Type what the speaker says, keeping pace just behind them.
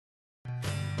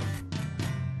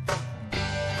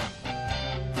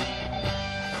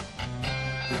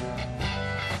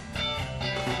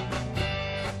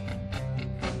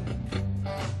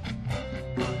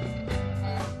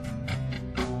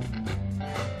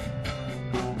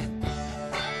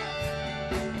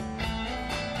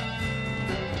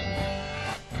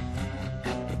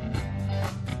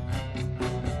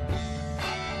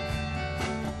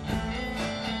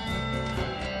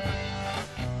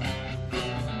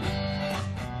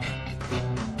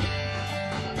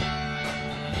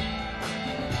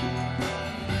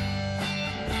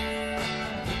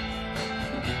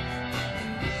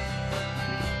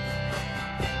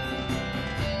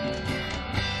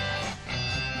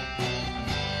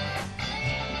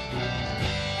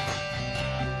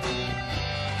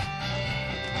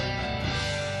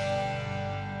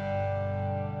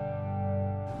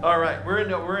All right, we're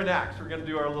in Acts. We're going to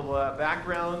do our little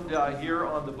background here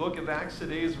on the book of Acts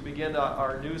today as we begin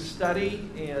our new study.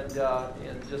 And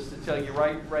just to tell you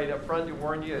right up front, to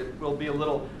warn you, it will be a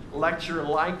little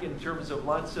lecture-like in terms of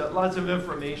lots of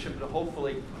information, but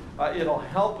hopefully it'll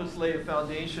help us lay a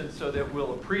foundation so that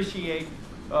we'll appreciate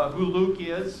who Luke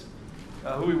is,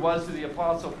 who he was to the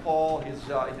Apostle Paul, his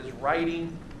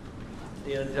writing,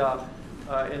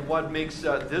 and what makes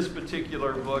this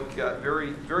particular book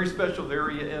very, very special,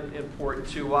 very important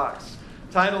to us.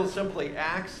 Title is simply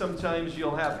Acts. Sometimes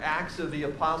you'll have Acts of the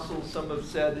Apostles. Some have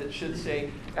said it should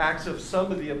say Acts of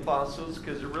some of the Apostles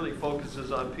because it really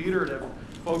focuses on Peter and it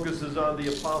focuses on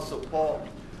the Apostle Paul.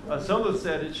 Some have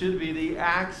said it should be the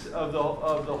Acts of the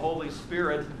Holy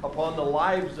Spirit upon the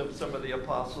lives of some of the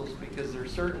Apostles because there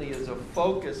certainly is a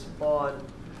focus on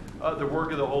the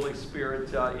work of the Holy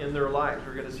Spirit in their lives.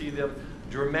 We're going to see them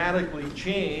dramatically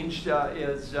changed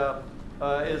as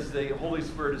the Holy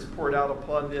Spirit is poured out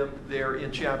upon them there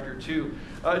in chapter 2.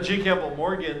 G. Campbell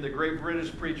Morgan, the great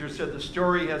British preacher, said, "The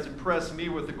story has impressed me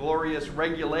with the glorious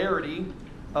regularity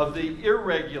of the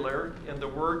irregular in the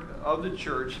work of the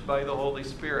church by the Holy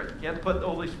Spirit." You can't put the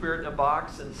Holy Spirit in a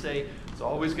box and say it's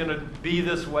always going to be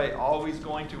this way, always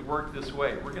going to work this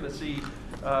way. We're going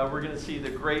to see the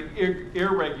great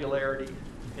irregularity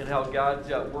in how God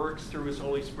works through His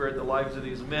Holy Spirit in the lives of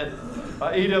these men.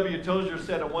 A.W. Tozer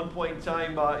said at one point in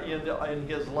time in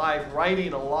his life,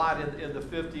 writing a lot in the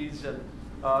 50s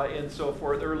and so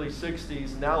forth, early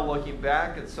 60s, now looking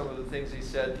back at some of the things he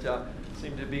said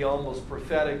seemed to be almost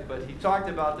prophetic, but he talked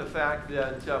about the fact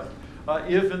that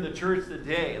if in the church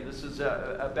today, and this is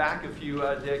back a few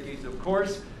decades of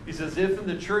course, he says, if in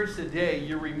the church today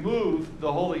you remove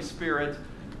the Holy Spirit,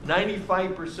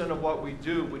 95% of what we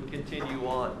do would continue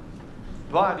on.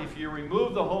 But if you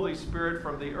remove the Holy Spirit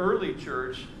from the early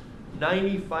church,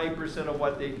 95% of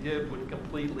what they did would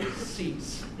completely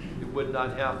cease. It would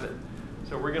not happen.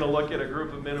 So we're going to look at a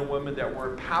group of men and women that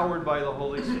were empowered by the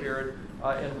Holy Spirit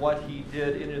and what He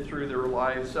did in and through their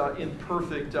lives,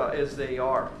 imperfect as they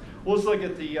are. Well, let's look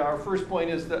at our first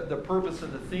point is the purpose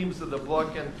and the themes of the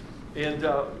book and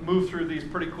move through these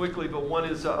pretty quickly, but one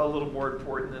is a little more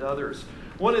important than others.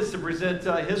 One is to present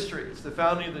history. It's the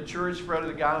founding of the church, spread of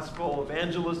the gospel,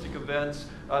 evangelistic events,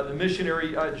 the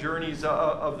missionary journeys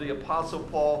of the Apostle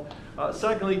Paul.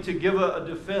 Secondly, to give a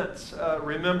defense.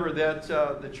 Remember that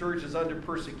the church is under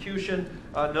persecution,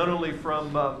 not only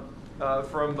from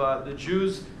the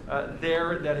Jews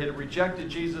there that had rejected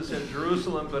Jesus in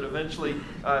Jerusalem, but eventually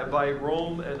by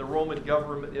Rome and the Roman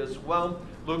government as well.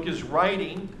 Luke is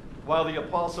writing while the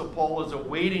Apostle Paul is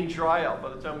awaiting trial. By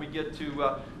the time we get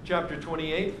to chapter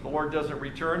 28, the Lord doesn't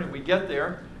return, and we get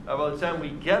there. By the time we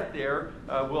get there,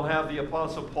 we'll have the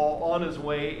Apostle Paul on his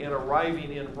way and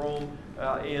arriving in Rome.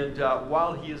 And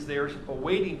while he is there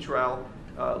awaiting trial,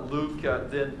 Luke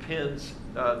then pens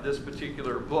this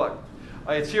particular book.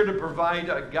 It's here to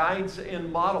provide guides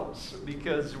and models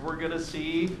because we're going to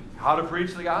see how to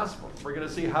preach the gospel. We're going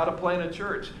to see how to plant a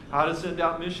church, how to send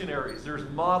out missionaries. There's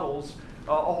models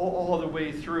all the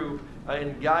way through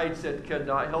and guides that can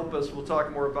help us. We'll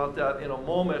talk more about that in a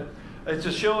moment. It's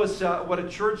to show us what a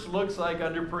church looks like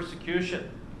under persecution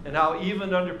and how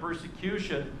even under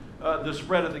persecution the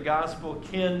spread of the gospel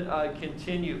can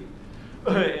continue.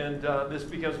 And this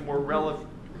becomes more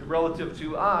relative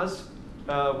to us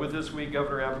with this week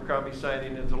Governor Abercrombie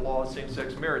signing into law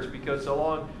same-sex marriage, because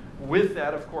along with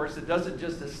that, of course, it doesn't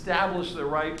just establish the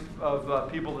right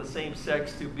of people of the same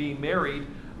sex to be married.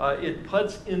 It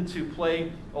puts into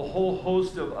play a whole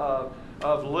host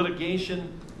of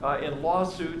litigation and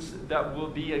lawsuits that will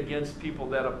be against people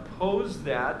that oppose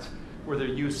that, whether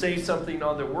you say something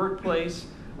on the workplace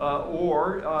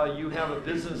or you have a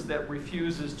business that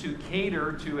refuses to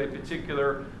cater to a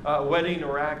particular wedding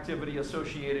or activity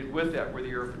associated with that, whether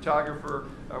you're a photographer,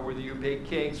 whether you bake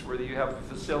cakes, whether you have a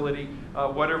facility,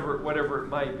 whatever it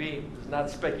might be. It's not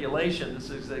speculation.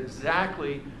 This is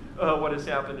exactly what has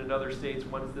happened in other states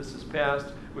once this is passed.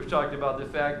 We've talked about the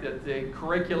fact that the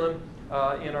curriculum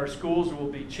in our schools will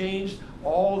be changed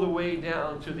all the way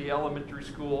down to the elementary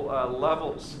school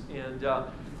levels.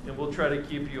 And we'll try to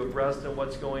keep you abreast of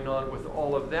what's going on with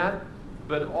all of that.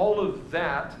 But all of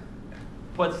that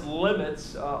puts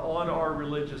limits on our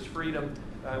religious freedom.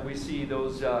 We see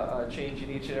those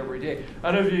changing each and every day.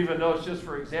 I don't know if you even noticed, just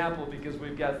for example, because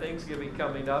we've got Thanksgiving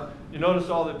coming up, you notice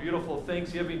all the beautiful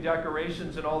Thanksgiving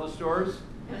decorations in all the stores?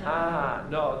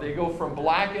 No, they go from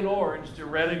black and orange to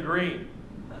red and green.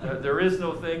 There is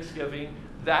no Thanksgiving.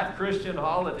 That Christian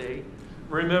holiday,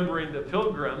 remembering the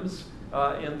pilgrims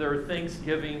in their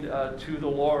thanksgiving to the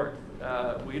Lord.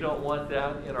 We don't want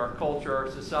that in our culture, our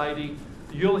society.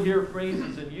 You'll hear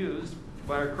phrases used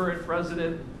by our current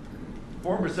president,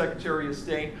 former Secretary of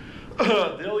State.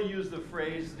 They'll use the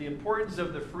phrase, the importance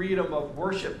of the freedom of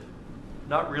worship,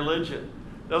 not religion.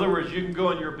 In other words, you can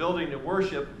go in your building and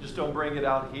worship, just don't bring it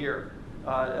out here.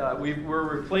 We're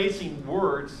replacing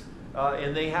words,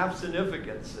 and they have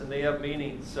significance, and they have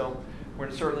meaning. So we're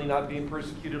certainly not being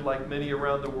persecuted like many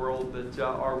around the world, but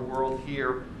our world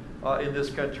here in this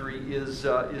country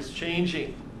is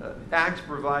changing. Acts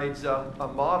provides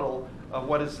a model of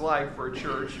what it's like for a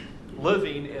church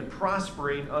living and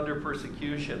prospering under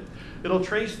persecution. It'll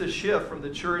trace the shift from the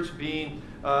church being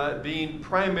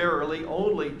primarily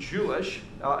only Jewish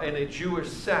and a Jewish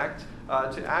sect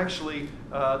to actually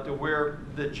to where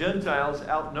the Gentiles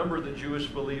outnumber the Jewish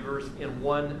believers in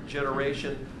one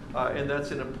generation, and that's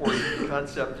an important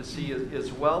concept to see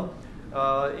as well.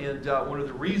 And one of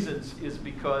the reasons is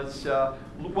because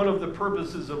one of the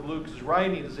purposes of Luke's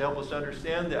writing is to help us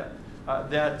understand that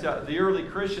the early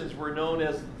Christians were known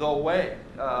as the way.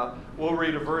 We'll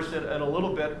read a verse in a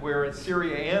little bit where in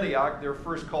Syria, Antioch, they're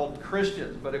first called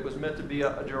Christians, but it was meant to be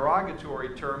a derogatory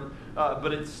term,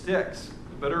 but it sticks.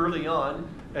 But early on,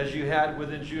 as you had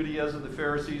within Judaism, the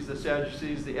Pharisees, the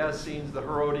Sadducees, the Essenes, the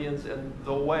Herodians, and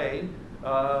the way,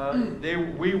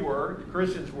 the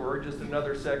Christians were just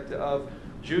another sect of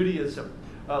Judaism.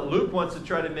 Luke wants to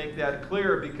try to make that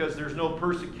clear because there's no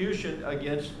persecution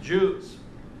against Jews.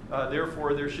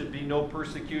 Therefore, there should be no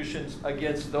persecutions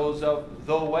against those of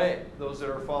the way, those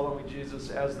that are following Jesus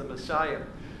as the Messiah.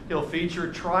 He'll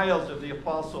feature trials of the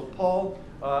Apostle Paul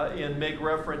and make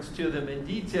reference to them in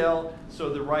detail so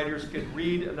the writers could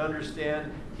read and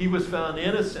understand. He was found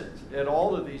innocent at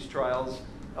all of these trials.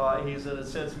 He's in a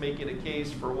sense making a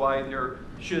case for why there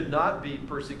should not be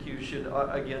persecution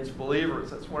against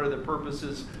believers. That's one of the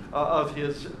purposes of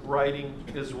his writing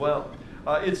as well.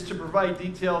 It's to provide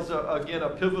details, again, a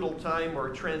pivotal time or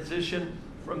transition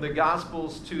from the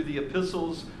Gospels to the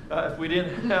epistles. If we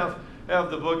didn't have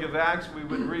the book of Acts,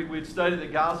 we'd study the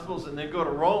Gospels and then go to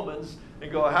Romans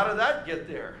and go, how did that get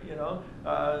there?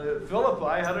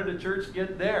 Philippi, how did the church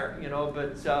get there?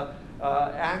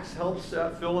 But Acts helps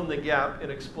fill in the gap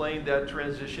and explain that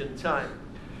transition time.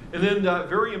 And then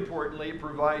very importantly, it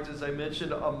provides, as I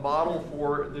mentioned, a model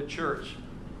for the church.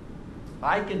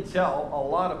 I can tell a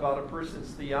lot about a person's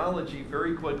theology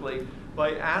very quickly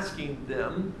by asking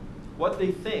them what they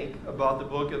think about the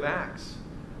book of Acts.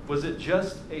 Was it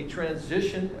just a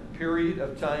transition period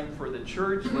of time for the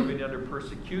church living under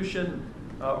persecution,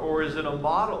 or is it a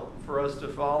model for us to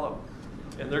follow?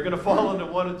 And they're going to fall into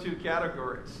one of two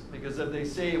categories, because if they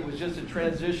say it was just a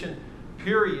transition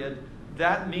period,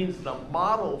 that means the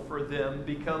model for them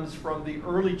becomes from the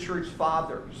early church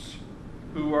fathers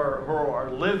who are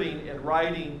living and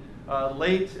writing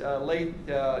late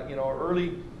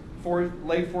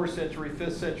 4th century,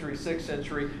 5th century, 6th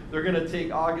century. They're going to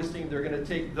take Augustine, they're going to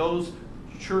take those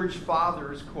church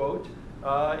fathers, quote,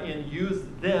 and use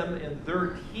them in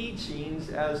their teachings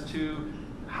as to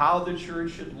how the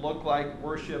church should look like,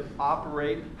 worship,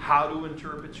 operate, how to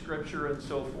interpret Scripture, and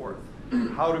so forth,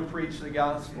 how to preach the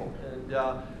gospel.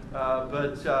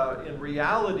 But in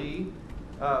reality,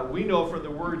 we know from the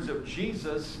words of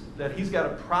Jesus that he's got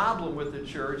a problem with the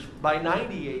church by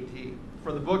 90 AD.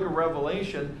 From the book of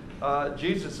Revelation,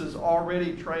 Jesus is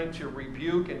already trying to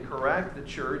rebuke and correct the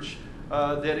church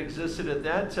that existed at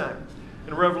that time.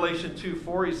 In Revelation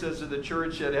 2:4, he says to the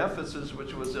church at Ephesus,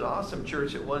 which was an awesome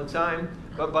church at one time,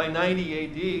 but by 90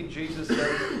 AD, Jesus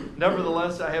says,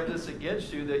 nevertheless, I have this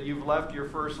against you, that you've left your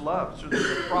first love. So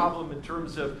there's a problem in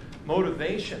terms of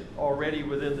motivation already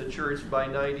within the church by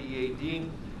 90 AD.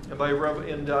 And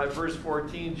in verse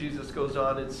 14, Jesus goes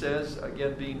on and says,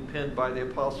 again being penned by the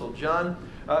Apostle John,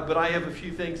 but I have a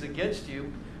few things against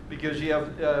you, because you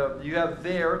have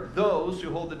there those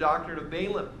who hold the doctrine of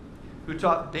Balaam, who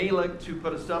taught Balak to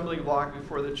put a stumbling block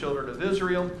before the children of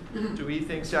Israel, to eat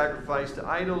things sacrificed to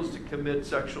idols, to commit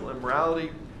sexual immorality.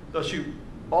 Thus you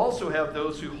also have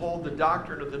those who hold the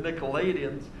doctrine of the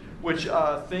Nicolaitans, which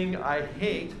thing I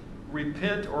hate.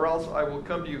 Repent, or else I will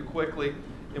come to you quickly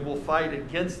and will fight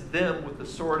against them with the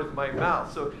sword of my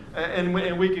mouth. So, and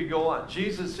we could go on.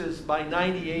 Jesus is, by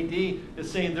 90 AD,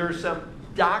 is saying there's some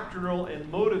doctrinal and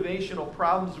motivational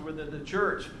problems within the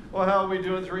church. Well, how are we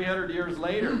doing 300 years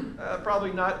later?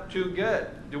 Probably not too good.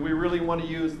 Do we really want to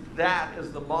use that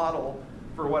as the model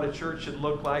for what a church should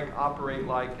look like, operate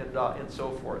like, and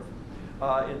so forth?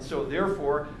 And so,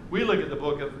 therefore, we look at the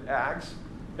book of Acts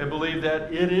and believe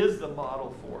that it is the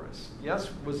model for us. Yes.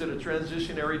 Was it a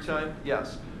transitionary time?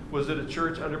 Yes. Was it a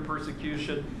church under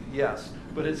persecution? Yes.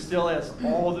 But it still has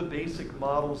all the basic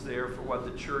models there for what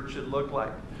the church should look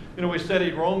like. You know, we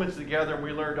studied Romans together and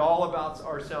we learned all about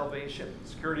our salvation,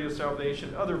 security of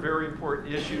salvation, other very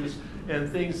important issues and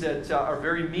things that are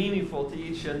very meaningful to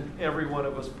each and every one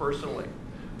of us personally.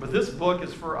 But this book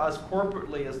is for us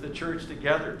corporately as the church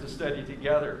together to study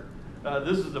together.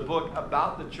 This is a book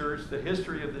about the church, the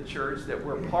history of the church that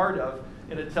we're part of,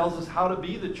 and it tells us how to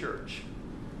be the church,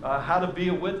 how to be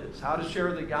a witness, how to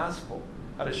share the gospel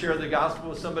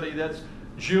with somebody that's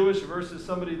Jewish versus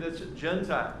somebody that's a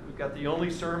Gentile. We've got the only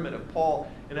sermon of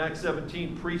Paul in Acts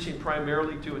 17 preaching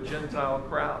primarily to a Gentile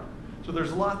crowd. So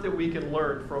there's a lot that we can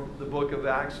learn from the book of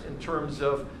Acts in terms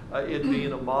of it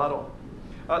being a model.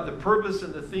 The purpose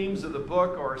and the themes of the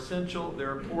book are essential.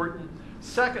 They're important.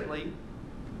 Secondly,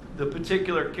 the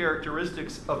particular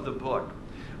characteristics of the book.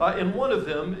 And one of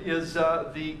them is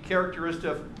the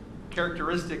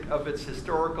characteristic of its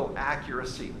historical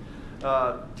accuracy.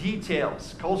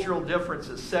 Details, cultural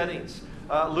differences, settings.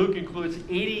 Luke includes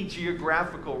 80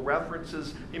 geographical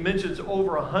references. He mentions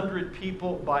over 100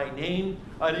 people by name.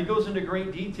 And he goes into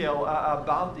great detail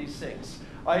about these things.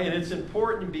 And it's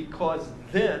important because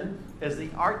then, as the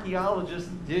archaeologist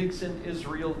digs in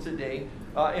Israel today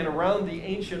and around the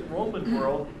ancient Roman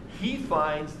world, he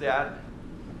finds that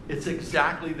it's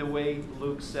exactly the way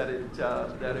Luke said it,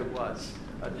 that it was.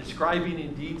 Describing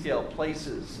in detail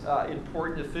places,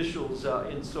 important officials,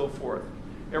 and so forth.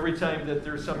 Every time that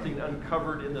there's something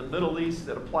uncovered in the Middle East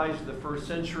that applies to the first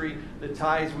century, that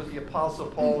ties with the Apostle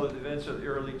Paul and the events of the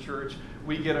early church,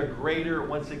 we get a greater,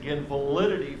 once again,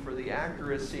 validity for the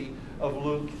accuracy of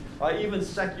Luke. Even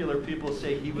secular people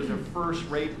say he was a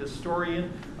first-rate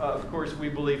historian. Of course, we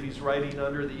believe he's writing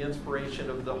under the inspiration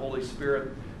of the Holy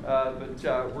Spirit. But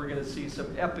we're going to see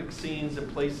some epic scenes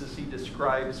and places he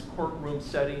describes, courtroom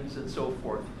settings, and so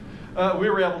forth. We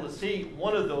were able to see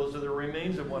one of those, or the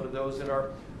remains of one of those, in our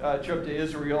trip to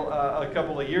Israel a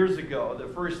couple of years ago.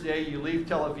 The first day you leave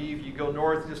Tel Aviv, you go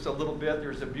north just a little bit.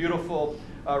 There's a beautiful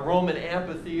Roman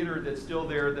amphitheater that's still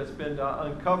there that's been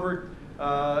uncovered.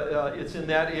 It's in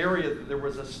that area that there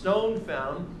was a stone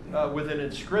found with an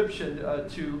inscription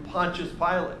to Pontius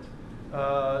Pilate.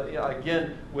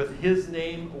 Again, with his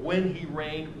name, when he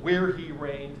reigned, where he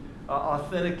reigned,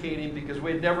 authenticating, because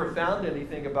we had never found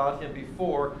anything about him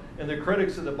before. And the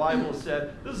critics of the Bible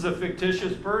said, this is a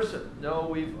fictitious person. No,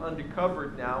 we've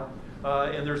uncovered now.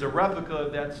 And there's a replica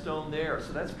of that stone there.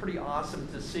 So that's pretty awesome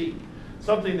to see.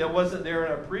 Something that wasn't there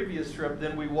in our previous trip,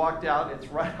 then we walked out. It's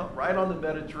right on the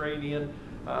Mediterranean.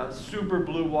 Super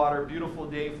blue water, beautiful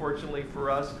day, fortunately for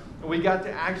us. And we got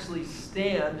to actually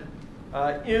stand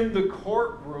in the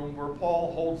courtroom where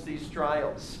Paul holds these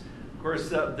trials. Of course,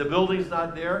 the building's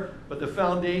not there, but the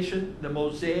foundation, the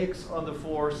mosaics on the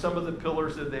floor, some of the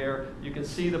pillars are there. You can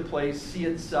see the place, see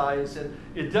its size, and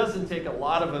it doesn't take a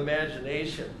lot of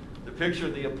imagination to picture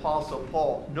the Apostle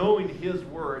Paul, knowing his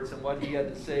words and what he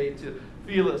had to say to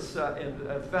Felix and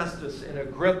Festus and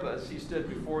Agrippa as he stood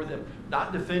before them,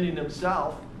 not defending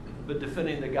himself, but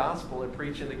defending the gospel and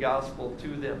preaching the gospel to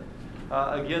them.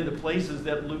 Again, the places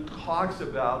that Luke talks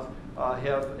about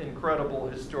have incredible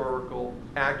historical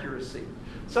accuracy.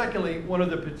 Secondly, one of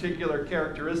the particular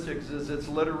characteristics is its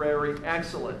literary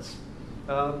excellence.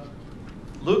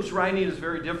 Luke's writing is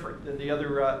very different than the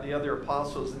other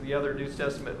apostles and the other New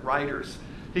Testament writers.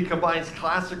 He combines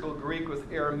classical Greek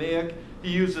with Aramaic. He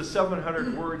uses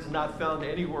 700 words not found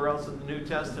anywhere else in the New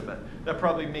Testament. That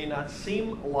probably may not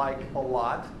seem like a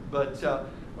lot, but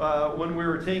when we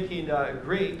were taking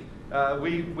Greek,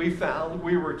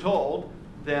 we were told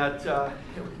that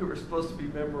we were supposed to be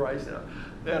memorizing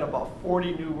about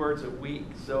 40 new words a week.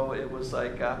 So it was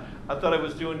like, I thought I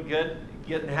was doing good,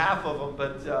 getting half of them,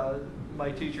 but my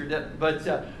teacher didn't. But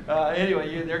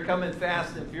anyway, they're coming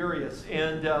fast and furious.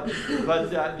 And but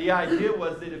the idea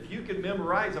was that if you could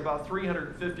memorize about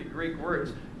 350 Greek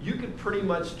words, you could pretty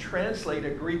much translate a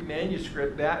Greek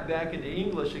manuscript back into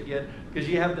English again, because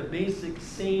you have the basic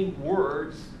same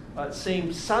words,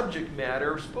 same subject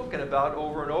matter spoken about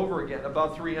over and over again,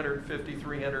 about 350,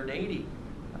 380.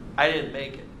 I didn't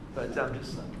make it, but I'm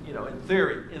just, in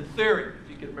theory,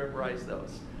 if you could memorize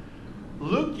those.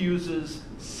 Luke uses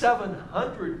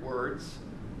 700 words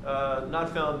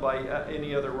not found by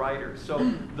any other writer.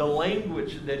 So the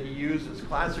language that he uses,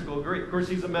 classical Greek. Of course,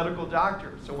 he's a medical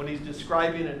doctor. So when he's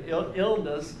describing an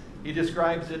illness, he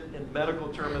describes it in medical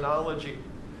terminology.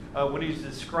 When he's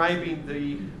describing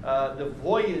the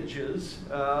voyages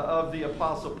of the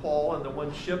Apostle Paul and the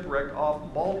one shipwreck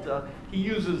off Malta, he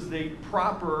uses the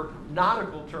proper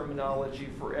nautical terminology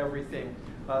for everything,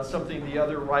 something the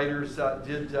other writers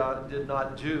did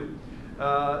not do.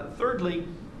 Thirdly,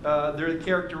 their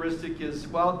characteristic is,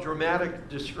 dramatic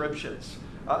descriptions.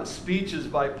 speeches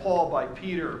by Paul, by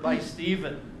Peter, by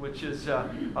Stephen, which is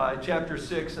chapter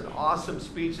 6, an awesome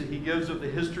speech that he gives of the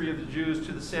history of the Jews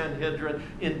to the Sanhedrin,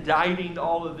 indicting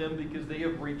all of them because they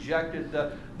have rejected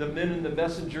the men and the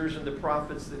messengers and the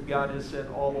prophets that God has sent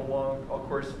all along. Of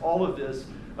course, all of this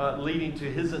leading to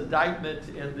his indictment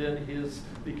and then his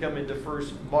becoming the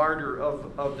first martyr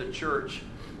of the church.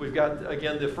 We've got,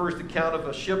 again, the first account of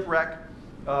a shipwreck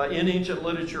in ancient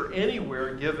literature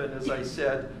anywhere given, as I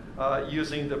said,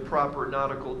 using the proper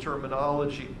nautical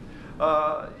terminology.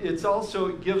 It also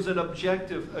gives an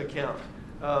objective account.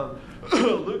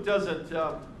 Luke doesn't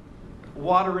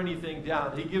water anything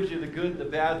down. He gives you the good, the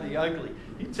bad, the ugly.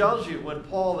 He tells you when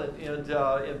Paul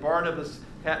and Barnabas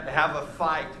have a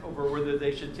fight over whether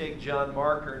they should take John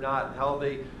Mark or not, and how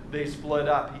they split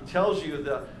up. He tells you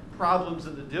the problems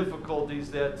and the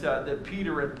difficulties that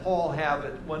Peter and Paul have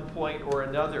at one point or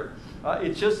another.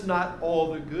 It's just not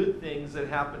all the good things that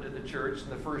happened to the church in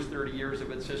the first 30 years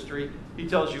of its history. He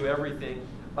tells you everything.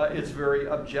 It's very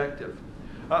objective.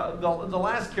 The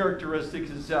last characteristic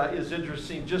is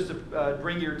interesting, just to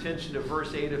bring your attention to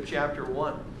verse 8 of chapter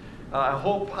 1. I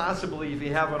hope possibly, if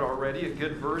you haven't already, a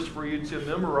good verse for you to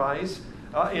memorize.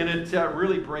 And it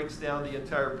really breaks down the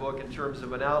entire book in terms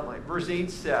of an outline. Verse 8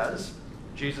 says,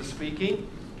 Jesus speaking,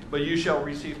 "But you shall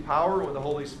receive power when the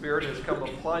Holy Spirit has come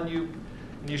upon you,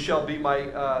 and you shall be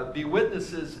be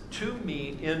witnesses to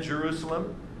me in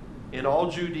Jerusalem, in all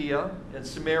Judea and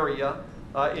Samaria,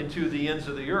 and to the ends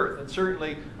of the earth." And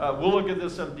certainly, we'll look at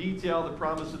this in some detail, the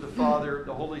promise of the Father,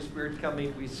 the Holy Spirit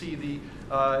coming. We see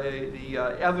the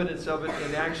evidence of it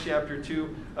in Acts chapter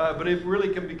 2, but it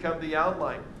really can become the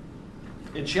outline.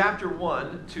 In chapter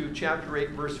 1 to chapter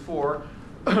 8, verse 4,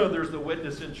 there's the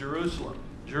witness in Jerusalem.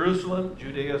 Jerusalem,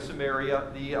 Judea, Samaria,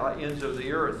 the ends of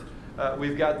the earth.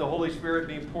 We've got the Holy Spirit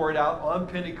being poured out on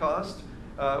Pentecost.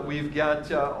 We've got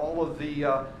all of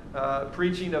the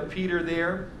preaching of Peter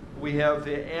there. We have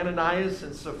Ananias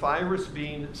and Sapphira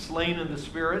being slain in the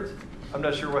Spirit. I'm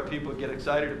not sure why people get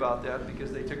excited about that,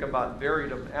 because they took them out and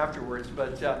buried them afterwards.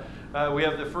 But we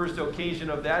have the first occasion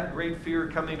of that, great fear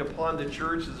coming upon the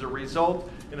church as a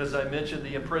result. And as I mentioned,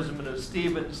 the imprisonment of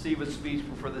Stephen's speech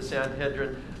before the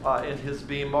Sanhedrin, and his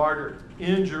being martyred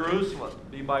in Jerusalem.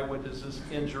 Be my witnesses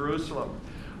in Jerusalem.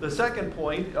 The second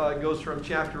point goes from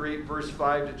chapter 8, verse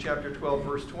 5 to chapter 12,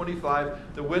 verse 25,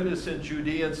 the witness in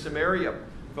Judea and Samaria.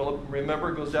 Philip,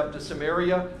 remember, goes up to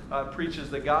Samaria, preaches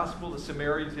the gospel. The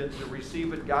Samaritans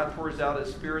receive it. God pours out his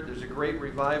Spirit. There's a great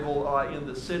revival in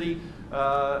the city.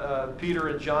 Peter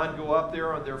and John go up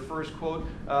there on their first, quote,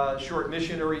 short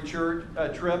missionary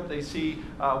trip. They see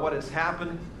what has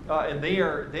happened, and they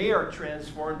are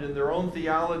transformed in their own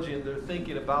theology and their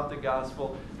thinking about the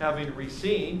gospel, having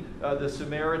received the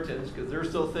Samaritans, because they're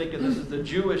still thinking this is the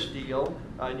Jewish deal,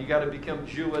 and you got to become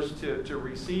Jewish to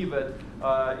receive it.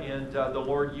 And the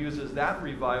Lord uses that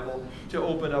revival to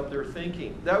open up their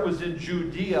thinking. That was in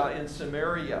Judea and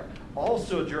Samaria.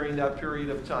 Also during that period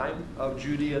of time of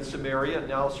Judea and Samaria,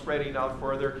 now spreading out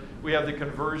further, we have the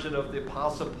conversion of the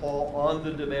Apostle Paul on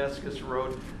the Damascus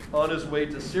Road on his way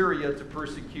to Syria to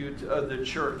persecute the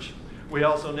church. We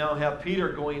also now have Peter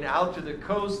going out to the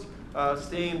coast,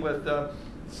 staying with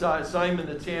Simon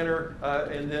the tanner,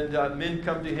 and then men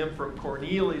come to him from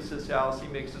Cornelius' house. He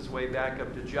makes his way back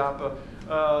up to Joppa,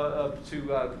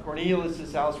 to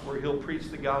Cornelius' house, where he'll preach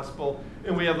the gospel.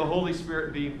 And we have the Holy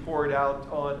Spirit being poured out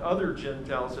on other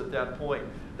Gentiles at that point.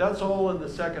 That's all in the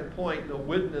second point, the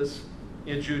witness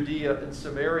in Judea and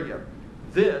Samaria.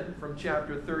 Then, from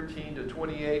chapter 13 to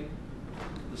 28,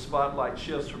 the spotlight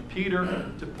shifts from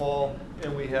Peter to Paul,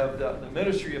 and we have the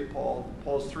ministry of Paul,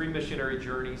 Paul's 3 missionary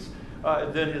journeys,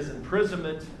 then his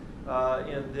imprisonment,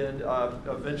 and then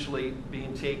eventually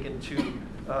being taken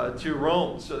to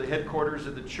Rome. So the headquarters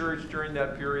of the church during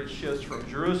that period shifts from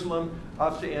Jerusalem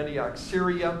up to Antioch,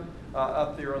 Syria,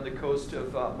 up there on the coast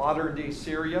of modern-day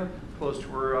Syria, close to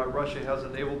where Russia has a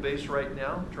naval base right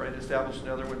now, trying to establish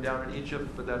another one down in Egypt,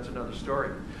 but that's another story.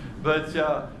 But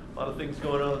a lot of things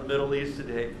going on in the Middle East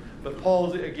today. But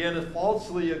Paul, again, is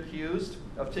falsely accused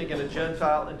of taking a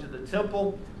Gentile into the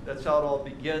temple. That's how it all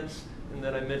begins. And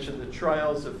then I mentioned the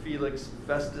trials of Felix,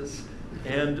 Festus,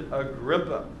 and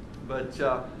Agrippa. But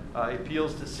he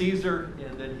appeals to Caesar,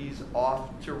 and then he's off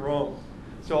to Rome.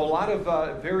 So a lot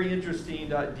of very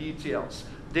interesting details.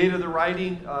 Date of the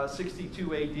writing,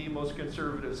 62 AD, most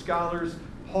conservative scholars.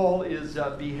 Paul is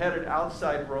beheaded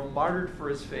outside Rome, martyred for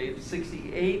his faith,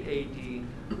 68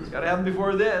 AD. It's got to happen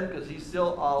before then, because he's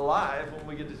still alive when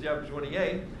we get to chapter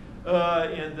 28.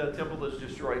 And the temple is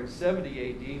destroyed in 70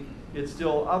 AD. It's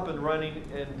still up and running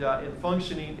and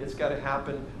functioning. It's got to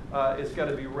happen. It's got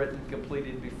to be written,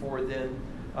 completed before then.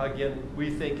 Again, we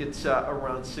think it's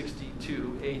around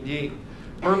 62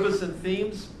 AD. Purpose and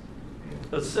themes,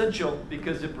 essential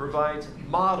because it provides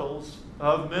models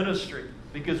of ministry.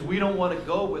 Because we don't want to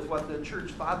go with what the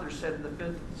church fathers said in the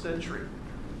 5th century,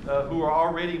 who are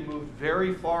already moved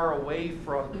very far away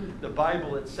from the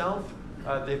Bible itself.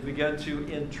 They've begun to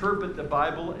interpret the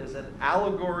Bible as an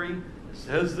allegory. It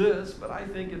says this, but I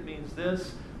think it means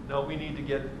this. No, we need to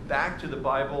get back to the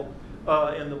Bible.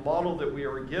 And the model that we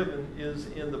are given is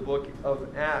in the book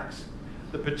of Acts.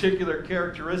 The particular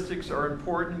characteristics are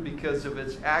important because of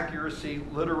its accuracy,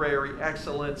 literary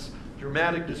excellence,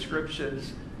 dramatic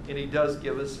descriptions, and he does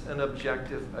give us an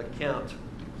objective account.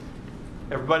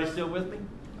 Everybody still with me?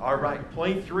 All right.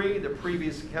 Point 3, the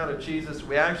previous account of Jesus.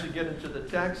 We actually get into the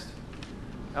text.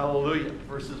 Hallelujah.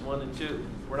 Verses 1 and 2.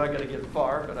 We're not going to get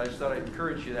far, but I just thought I'd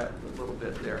encourage you that a little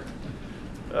bit there.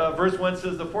 Verse 1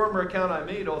 says, "The former account I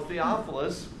made, O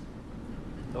Theophilus,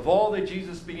 of all that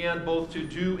Jesus began both to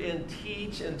do and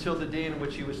teach until the day in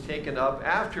which he was taken up,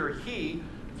 after he,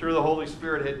 through the Holy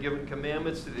Spirit, had given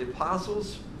commandments to the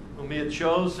apostles whom he had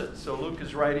chosen." So Luke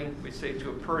is writing, we say, to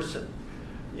a person.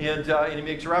 And he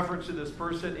makes reference to this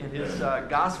person in his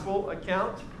gospel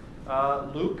account,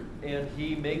 Luke, and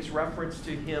he makes reference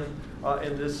to him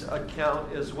in this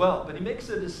account as well. But he makes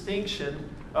a distinction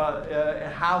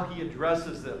how he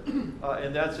addresses them,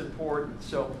 and that's important.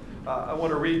 So I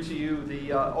want to read to you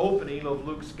the opening of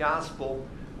Luke's gospel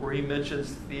where he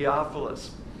mentions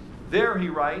Theophilus. There he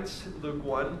writes, Luke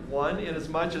 1,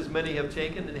 "Inasmuch as many have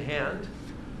taken in hand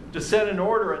to set in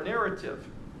order a narrative,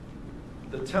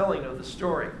 the telling of the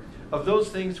story, of those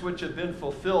things which have been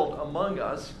fulfilled among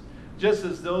us, just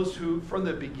as those who from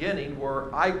the beginning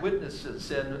were eyewitnesses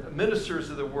and ministers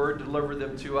of the word delivered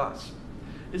them to us.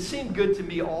 It seemed good to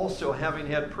me also, having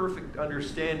had perfect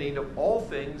understanding of all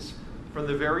things from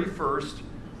the very first,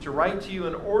 to write to you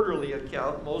an orderly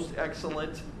account, most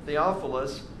excellent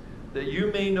Theophilus, that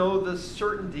you may know the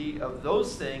certainty of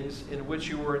those things in which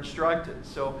you were instructed."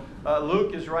 So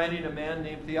Luke is writing a man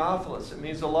named Theophilus. It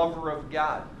means a lover of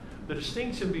God. The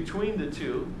distinction between the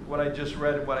two, what I just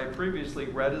read and what I previously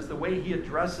read, is the way he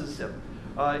addresses him.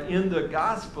 In the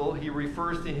gospel, he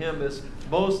refers to him as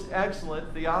most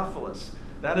excellent Theophilus.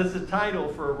 That is the title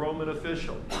for a Roman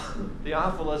official.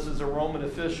 Theophilus is a Roman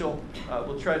official.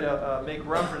 We'll try to make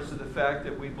reference to the fact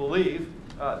that we believe,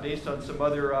 based on some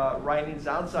other writings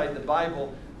outside the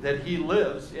Bible, that he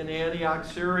lives in Antioch,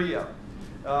 Syria.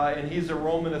 And he's a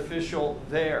Roman official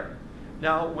there.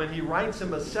 Now, when he writes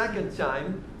him a second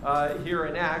time here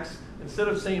in Acts, instead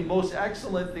of saying most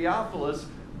excellent Theophilus,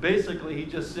 basically he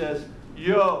just says,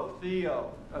 "Yo,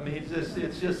 Theo." I mean,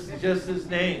 it's just his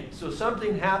name. So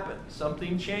something happened.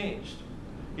 Something changed.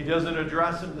 He doesn't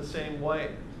address him the same way.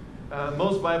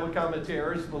 Most Bible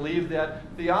commentators believe that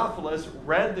Theophilus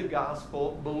read the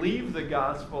gospel, believed the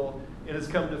gospel, and has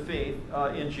come to faith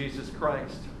in Jesus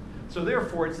Christ. So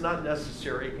therefore, it's not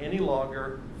necessary any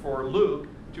longer for Luke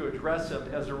to address him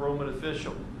as a Roman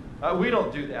official. We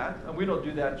don't do that. We don't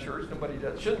do that in church. Nobody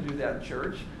shouldn't do that in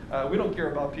church. We don't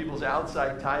care about people's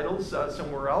outside titles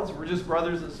somewhere else. We're just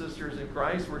brothers and sisters in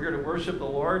Christ. We're here to worship the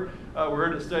Lord. We're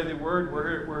here to study the Word.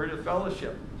 We're here to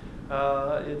fellowship.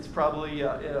 It's probably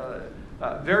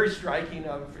very striking,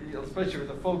 especially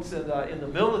for the folks in the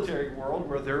military world,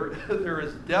 where there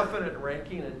is definite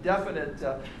ranking and definite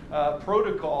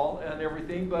protocol and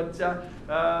everything, but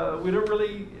we don't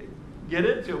really get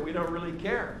into it. We don't really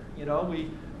care. You know,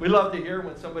 we love to hear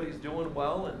when somebody's doing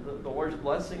well and the Lord's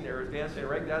blessing, they're advancing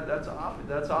rank. That's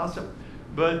awesome.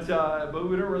 But we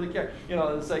don't really care. You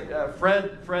know, it's like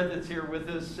Fred that's here with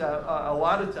us a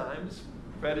lot of times.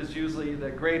 Fred is usually the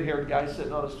gray-haired guy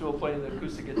sitting on a stool playing the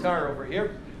acoustic guitar over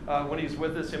here. When he's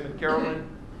with us, him and Carolyn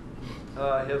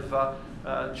have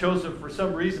chosen for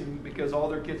some reason, because all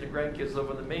their kids and grandkids live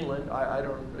on the mainland. I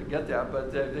don't get that,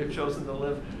 but they've chosen to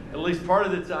live at least part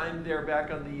of the time they're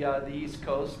back on the East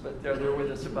Coast, but they're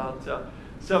with us about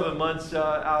 7 months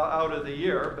out of the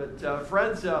year. But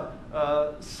Fred's a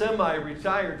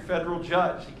semi-retired federal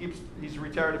judge. He's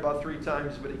retired about 3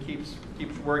 times, but he keeps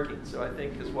working. So I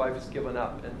think his wife has given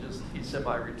up and he's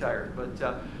semi-retired.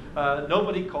 But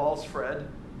nobody calls Fred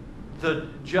the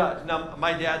judge. Now,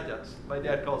 my dad does. My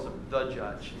dad calls him the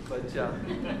judge. But it's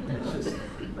just,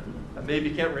 I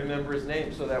maybe can't remember his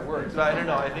name, so that works. But I don't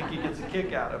know. I think he gets a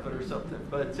kick out of it or something.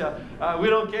 But we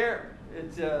don't care.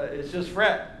 It's just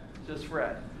Fred. Just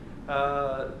Fred.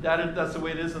 That's the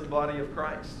way it is in the body of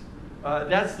Christ.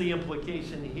 That's the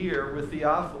implication here with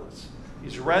Theophilus.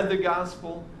 He's read the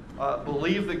gospel,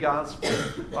 believed the gospel,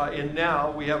 and now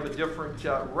we have a different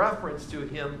reference to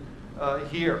him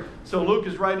here. So Luke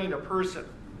is writing a person,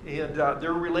 and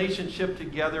their relationship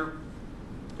together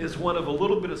is one of a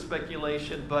little bit of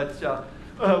speculation, but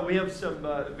we have some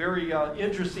very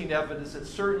interesting evidence that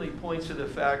certainly points to the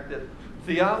fact that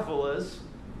Theophilus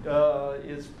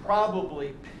is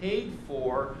probably paid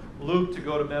for Luke to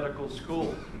go to medical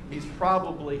school. He's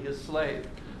probably his slave.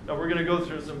 Now we're going to go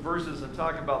through some verses and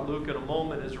talk about Luke in a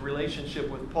moment, his relationship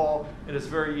with Paul, and it's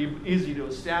very easy to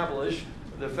establish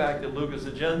the fact that Luke is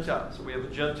a Gentile. So we have a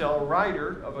Gentile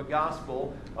writer of a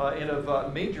gospel and of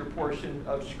a major portion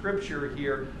of Scripture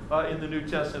here in the New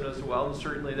Testament as well, and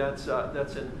certainly that's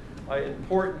an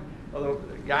important. Although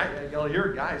you'll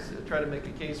hear guys try to make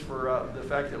a case for the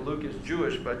fact that Luke is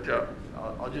Jewish, but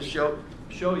I'll just show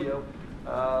you,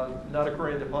 not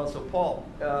according to Apostle Paul,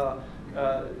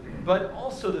 but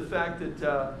also the fact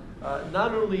that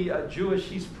not only Jewish,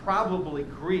 he's probably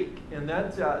Greek, and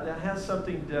that has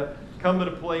something to come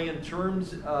into play in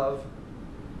terms of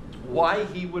why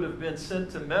he would have been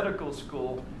sent to medical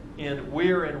school and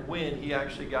where and when he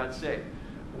actually got saved.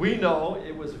 We know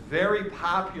it was very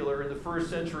popular in the first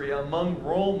century among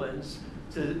Romans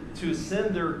to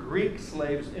send their Greek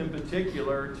slaves in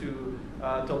particular to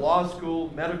law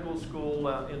school, medical school,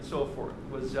 and so forth.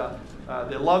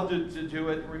 They loved to do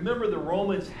it. Remember, the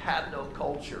Romans had no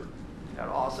culture. Had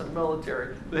awesome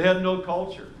military. They had no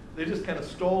culture. They just kind of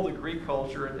stole the Greek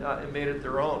culture and made it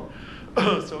their own.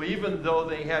 So even though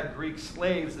they had Greek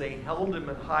slaves, they held them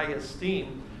in high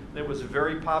esteem. It was a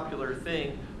very popular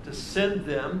thing to send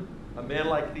them, a man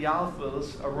like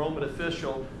Theophilus, a Roman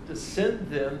official, to send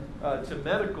them to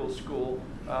medical school.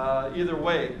 Either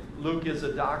way, Luke is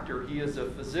a doctor, he is a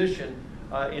physician,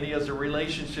 and he has a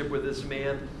relationship with this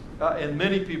man. And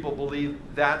many people believe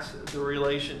that's the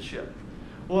relationship.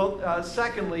 Well,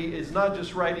 secondly, it's not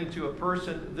just writing to a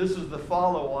person. This is the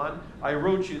follow-on. I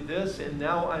wrote you this, and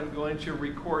now I'm going to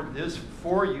record this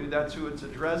for you. That's who it's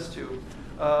addressed to.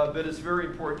 But it's very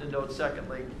important to note,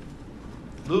 secondly,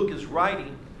 Luke is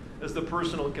writing as the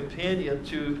personal companion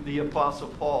to the Apostle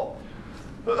Paul.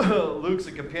 Luke's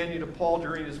a companion of Paul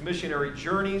during his missionary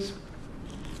journeys.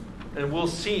 And we'll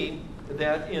see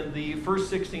that in the first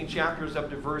 16 chapters up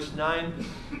to verse 9,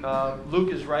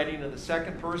 Luke is writing in the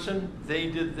second person. They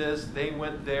did this, they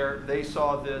went there, they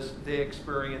saw this, they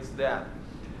experienced that.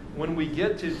 When we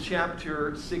get to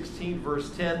chapter 16, verse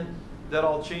 10, that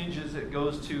all changes. It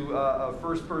goes to a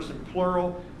first person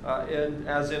plural, and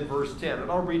as in verse 10.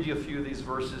 And I'll read you a few of these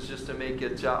verses just to make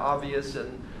it obvious,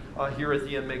 and here at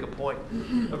the end make a point.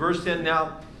 Verse 10,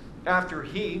 now after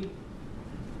he,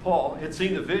 Paul, had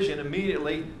seen the vision,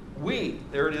 immediately we,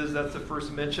 there it is, that's the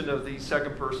first mention of the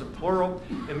second person plural.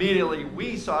 Immediately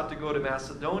we sought to go to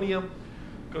Macedonia,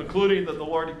 concluding that the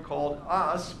Lord had called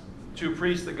us to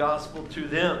preach the gospel to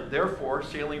them. Therefore,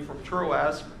 sailing from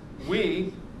Troas,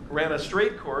 we ran a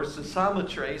straight course to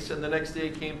Samothrace, and the next day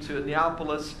came to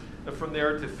Neapolis, and from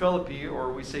there to Philippi,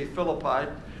 or we say Philippi,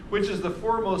 which is the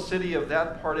foremost city of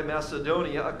that part of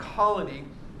Macedonia, a colony,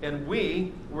 and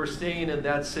we were staying in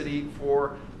that city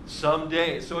for some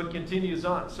days. So it continues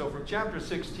on. So from chapter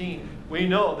 16, we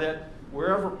know that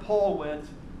wherever Paul went,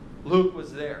 Luke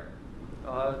was there.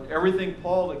 Everything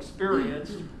Paul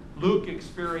experienced, Luke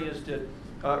experienced it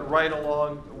right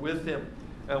along with him.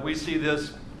 And we see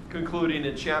this concluding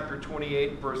in chapter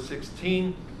 28, verse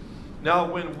 16.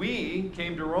 Now when we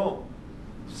came to Rome,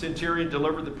 the centurion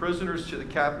delivered the prisoners to the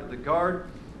captain of the guard,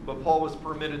 but Paul was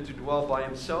permitted to dwell by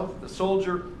himself, the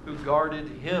soldier who guarded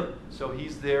him. So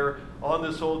he's there on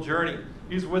this whole journey.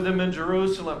 He's with him in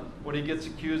Jerusalem when he gets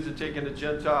accused of taking a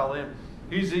Gentile in.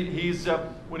 He's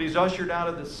when he's ushered out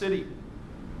of the city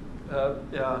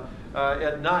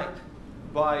at night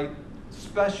by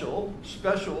special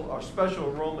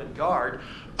Roman guard.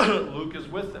 Luke is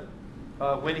with them.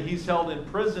 When he's held in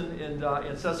prison in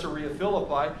Caesarea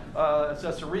Philippi,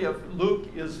 Luke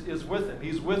is with him.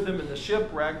 He's with him in the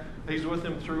shipwreck. He's with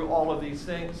him through all of these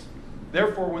things.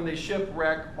 Therefore, when they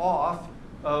shipwreck off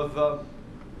the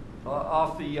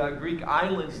Greek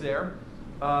islands there,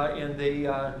 and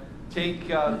they take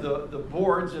the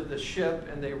boards of the ship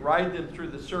and they ride them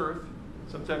through the surf.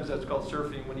 Sometimes that's called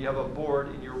surfing, when you have a board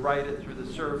and you ride it through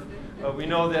the surf. We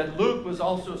know that Luke was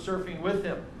also surfing with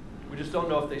him. We just don't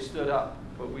know if they stood up,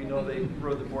 but we know they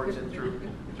rode the boards in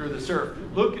through the surf.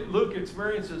 Luke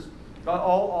experiences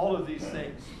all of these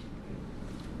things.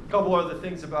 A couple other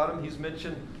things about him. He's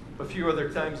mentioned a few other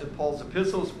times in Paul's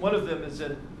epistles. One of them is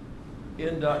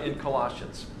in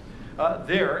Colossians.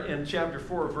 There, in chapter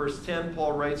 4, verse 10,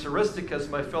 Paul writes, Aristarchus,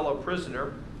 my fellow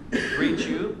prisoner, greets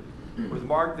you, with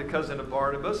Mark, the cousin of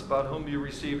Barnabas, about whom you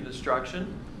received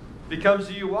instruction. If he comes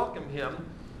to you, welcome him.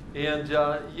 And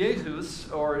Jesus,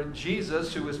 or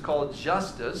Jesus, who is called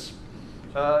Justus,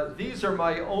 these are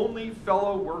my only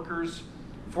fellow workers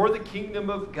for the kingdom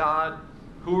of God,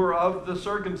 who are of the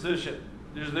circumcision.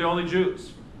 These are the only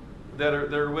Jews that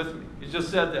are with me. He just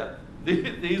said that.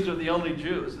 These are the only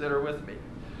Jews that are with me.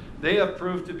 They have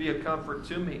proved to be a comfort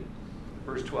to me.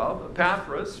 Verse 12,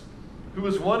 Epaphras, who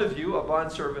is one of you, a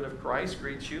bondservant of Christ,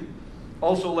 greets you,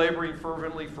 also laboring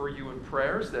fervently for you in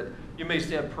prayers, that you may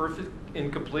stand perfect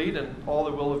and complete in all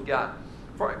the will of God.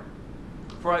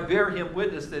 For I bear him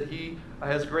witness that he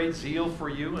has great zeal for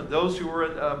you, and those who are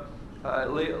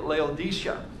in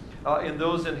Laodicea, and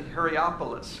those in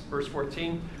Hierapolis. Verse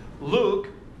 14, Luke,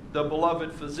 the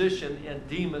beloved physician, and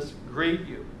Demas greet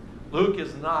you. Luke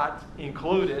is not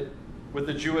included with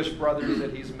the Jewish brothers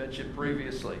that he's mentioned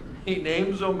previously. He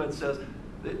names them and says,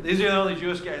 these are the only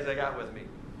Jewish guys I got with me.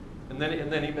 And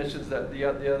then he mentions that the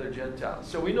other Gentiles.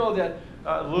 So we know that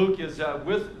Luke is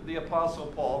with the Apostle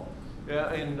Paul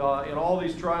in all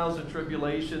these trials and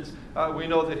tribulations. We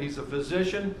know that he's a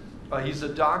physician. He's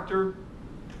a doctor.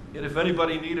 And if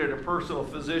anybody needed a personal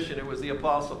physician, it was the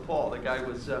Apostle Paul. The guy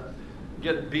was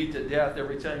getting beat to death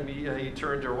every time he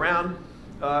turned around.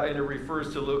 And it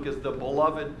refers to Luke as the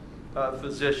beloved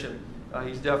physician.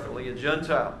 He's definitely a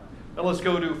Gentile. Now let's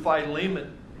go to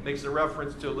Philemon. Makes a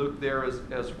reference to Luke there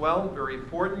as well. Very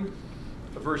important.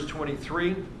 Verse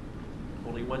 23,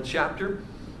 only one chapter.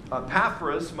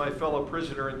 Epaphras, my fellow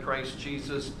prisoner in Christ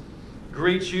Jesus,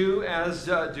 greets you, as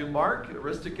do Mark,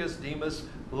 Aristarchus, Demas,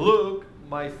 Luke,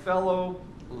 my fellow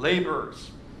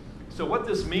laborers. So what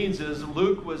this means is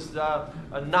Luke was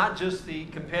not just the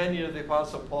companion of the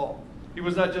Apostle Paul. He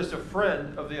was not just a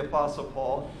friend of the Apostle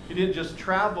Paul. He didn't just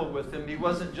travel with him. He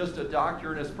wasn't just a doctor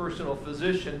and his personal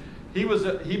physician. He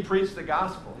preached the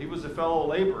gospel. He was a fellow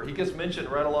laborer. He gets mentioned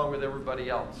right along with everybody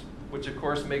else, which of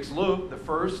course makes Luke the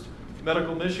first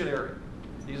medical missionary.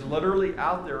 He's literally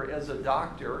out there as a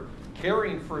doctor,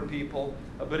 caring for people,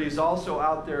 but he's also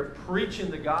out there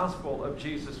preaching the gospel of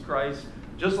Jesus Christ,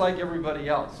 just like everybody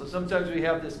else. So sometimes we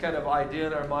have this kind of idea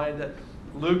in our mind that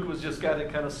Luke was just kind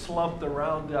of slumped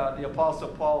around the Apostle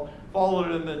Paul,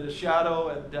 followed him in the shadow,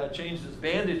 and changed his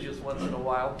bandages once in a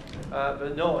while.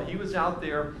 But no, he was out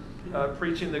there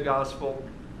preaching the gospel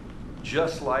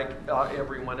just like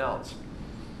everyone else.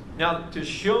 Now, to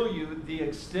show you the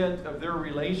extent of their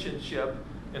relationship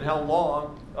and how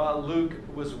long Luke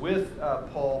was with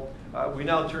Paul, we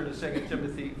now turn to 2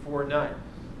 Timothy 4:9.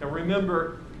 And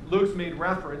remember, Luke's made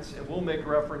reference, and we'll make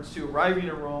reference to arriving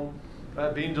in Rome,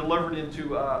 being delivered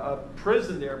into a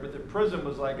prison there, but the prison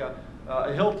was like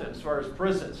a Hilton as far as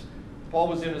prisons. Paul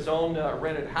was in his own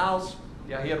rented house.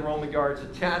 Yeah, he had Roman guards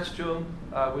attached to him,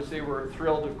 which they were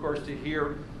thrilled, of course, to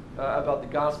hear about the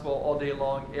gospel all day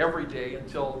long, every day,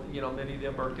 until many of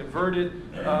them are converted.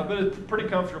 But it's a pretty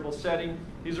comfortable setting.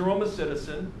 He's a Roman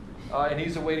citizen, and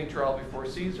he's awaiting trial before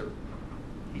Caesar.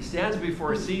 He stands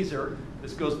before Caesar.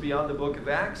 This goes beyond the book of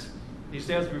Acts. He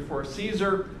stands before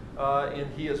Caesar, and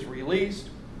he is released.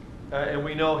 And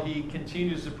we know he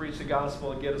continues to preach the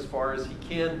gospel and get as far as he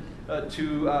can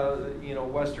to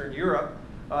Western Europe.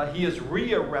 He is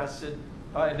rearrested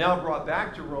and now brought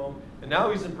back to Rome, and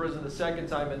now he's in prison the second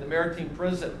time in the Maritime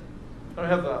prison. I don't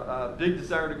have a big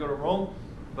desire to go to Rome,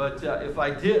 but if I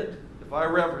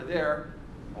were ever there,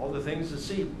 all the things to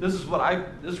see. This is where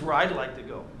I'd like to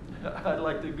go. I'd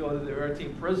like to go to the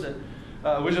Maritime prison,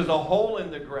 which is a hole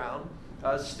in the ground,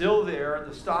 still there.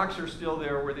 The stocks are still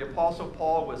there where the Apostle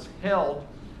Paul was held,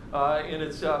 and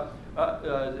it's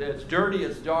dirty,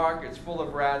 it's dark, it's full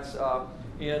of rats,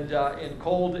 and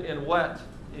cold and wet.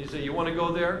 You say, you want to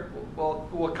go there?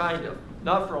 Well, kind of.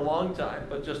 Not for a long time,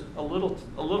 but just a little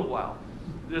while,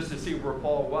 just to see where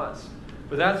Paul was.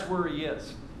 But that's where he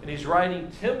is. And he's writing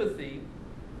Timothy,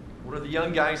 one of the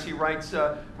young guys he writes,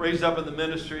 raised up in the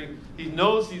ministry. He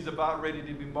knows he's about ready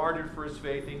to be martyred for his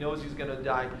faith. He knows he's going to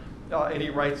die. And he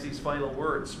writes these final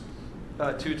words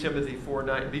to Timothy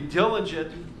 4:9. Be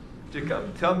diligent to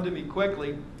come to me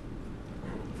quickly,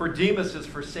 for Demas has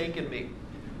forsaken me,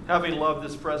 having loved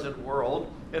this present world,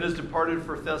 and has departed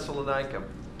for Thessalonica.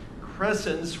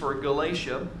 Crescens for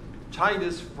Galatia,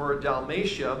 Titus for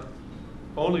Dalmatia.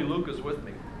 Only Luke is with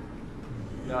me.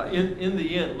 In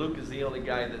the end, Luke is the only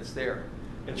guy that's there.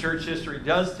 And church history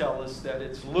does tell us that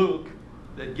it's Luke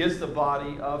that gets the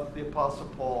body of the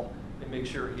Apostle Paul and makes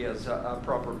sure he has a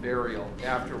proper burial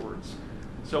afterwards.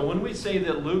 So when we say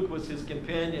that Luke was his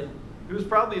companion, he was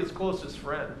probably his closest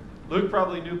friend. Luke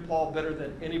probably knew Paul better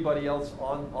than anybody else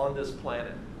on this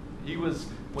planet. He was,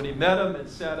 when he met him and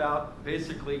set out,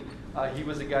 basically, he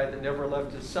was a guy that never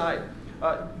left his side.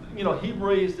 He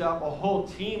raised up a whole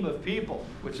team of people,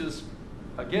 which is,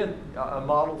 again, a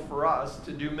model for us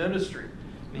to do ministry.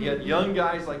 And he had young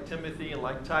guys like Timothy and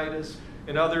like Titus,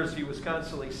 and others he was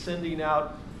constantly sending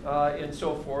out and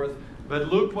so forth. But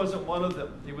Luke wasn't one of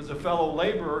them. He was a fellow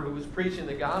laborer who was preaching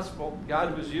the gospel.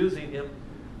 God was using him,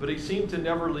 but he seemed to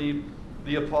never leave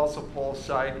the Apostle Paul's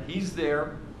side. He's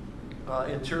there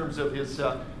in terms of his,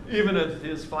 even at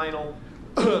his final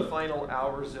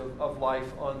hours of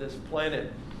life on this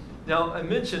planet. Now, I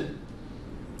mentioned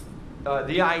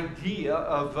the idea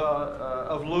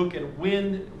of Luke and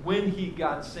when he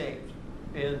got saved.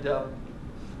 And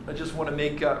I just want to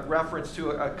make reference to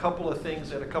a couple of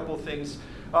things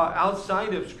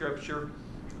outside of Scripture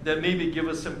that maybe give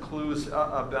us some clues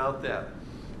about that.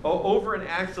 Over in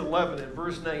Acts 11, in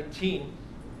verse 19,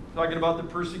 talking about the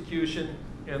persecution,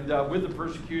 and with the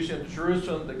persecution in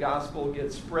Jerusalem, the gospel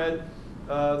gets spread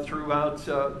throughout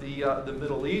the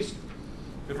Middle East.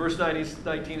 In verse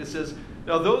 19, it says,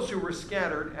 "Now those who were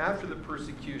scattered after the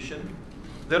persecution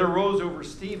that arose over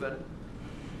Stephen,"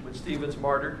 when Stephen's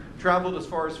martyred, "traveled as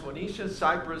far as Phoenicia,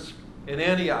 Cyprus, and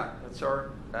Antioch." That's our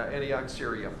Antioch,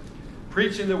 Syria.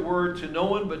 "Preaching the word to no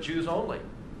one but Jews only."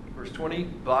 Verse 20,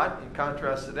 "But," in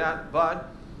contrast to that, "but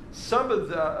some of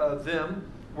them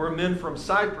were men from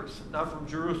Cyprus," not from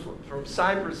Jerusalem, "from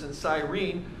Cyprus and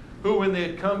Cyrene, who, when they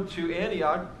had come to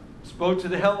Antioch, spoke to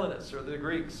the Hellenists," or the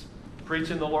Greeks,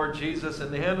 "preaching the Lord Jesus.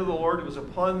 And the hand of the Lord was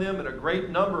upon them, and a great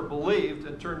number believed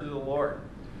and turned to the Lord."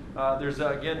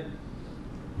 Again,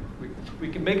 we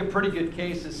can make a pretty good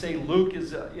case to say Luke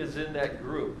is in that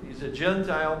group. He's a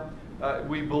Gentile.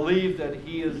 We believe that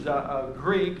he is a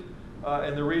Greek,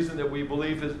 and the reason that we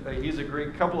believe he's a Greek,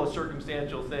 a couple of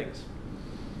circumstantial things.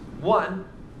 One,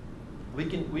 we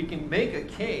can make a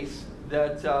case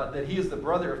that he is the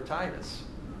brother of Titus,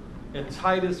 and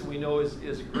Titus we know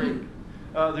is Greek.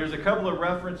 There's a couple of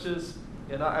references,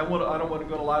 and I don't want to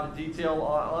go into a lot of detail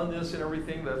on this and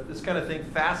everything, but if this kind of thing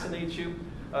fascinates you,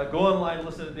 go online,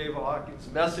 listen to David Hawkins'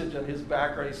 message on his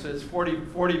background. He says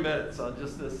 40 minutes on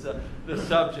just this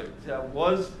subject.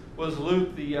 Was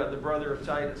Luke the brother of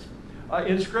Titus?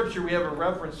 In Scripture, we have a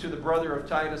reference to the brother of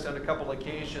Titus on a couple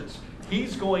occasions.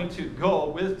 He's going to go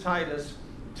with Titus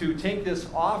to take this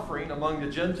offering among the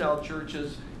Gentile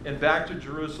churches and back to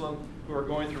Jerusalem, who are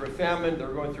going through a famine, they're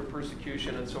going through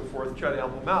persecution and so forth, try to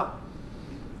help them out.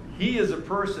 He is a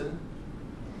person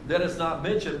that is not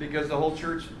mentioned because the whole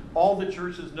church, all the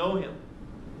churches know him.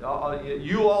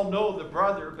 You all know the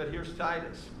brother, but here's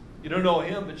Titus. You don't know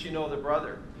him, but you know the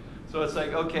brother. So it's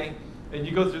like, okay, and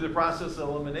you go through the process of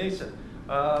elimination.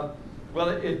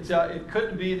 It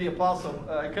couldn't be the apostle,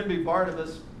 it couldn't be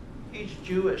Barnabas. He's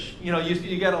Jewish. You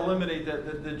got to eliminate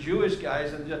the Jewish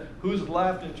guys, and who's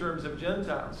left in terms of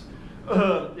Gentiles.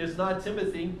 It's not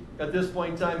Timothy. At this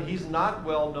point in time, he's not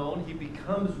well known. He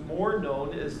becomes more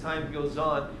known as time goes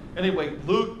on. Anyway,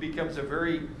 Luke becomes a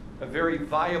very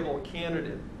viable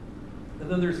candidate. And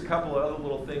then there's a couple of other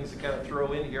little things to kind of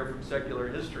throw in here from secular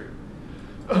history.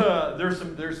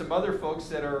 There's some other folks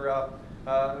that are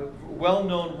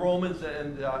well-known Romans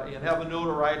and have a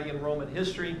notoriety in Roman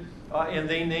history, and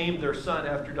they named their son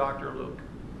after Dr. Luke.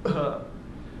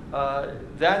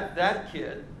 That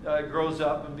kid grows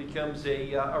up and becomes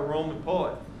a Roman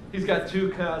poet. He's got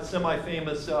two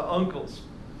semi-famous uncles.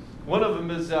 One of them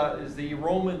is the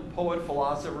Roman poet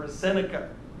philosopher Seneca.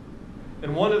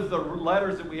 And one of the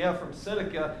letters that we have from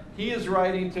Seneca, he is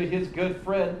writing to his good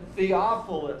friend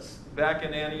Theophilus back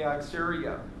in Antioch,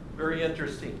 Syria. Very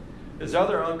interesting. His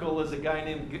other uncle is a guy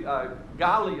named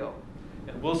Gallio.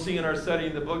 And we'll see in our study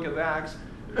in the book of Acts,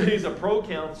 he's a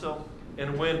proconsul.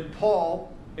 And when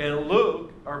Paul and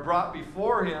Luke are brought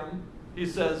before him, he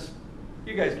says,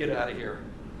 "You guys get out of here."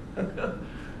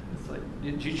 It's like,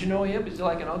 did you know him? Is he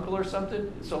like an uncle or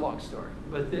something? It's a long story.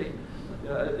 But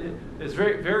it's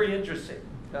very, very interesting.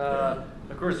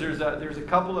 Of course, there's a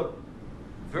couple of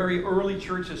very early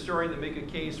church historians that make a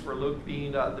case for Luke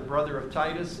being the brother of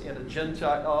Titus and a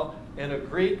Gentile and a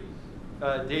Greek.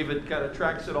 David kind of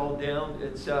tracks it all down.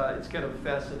 It's kind of a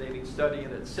fascinating study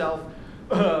in itself.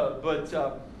 But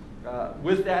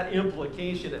with that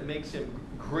implication, it makes him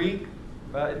Greek.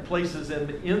 It places him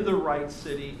in the right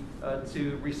city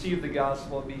to receive the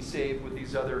gospel and be saved with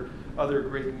these other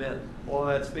Greek men. Well,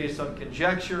 that's based on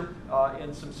conjecture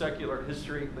and some secular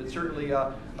history, but certainly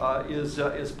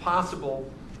is possible,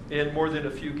 and more than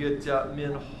a few good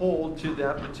men hold to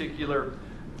that particular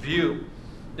view.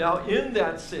 Now, in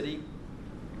that city,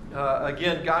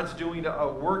 again, God's doing a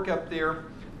work up there,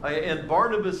 and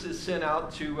Barnabas is sent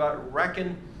out to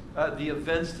reckon the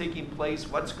events taking place,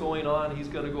 what's going on. He's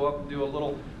going to go up and do a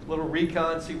little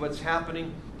recon, see what's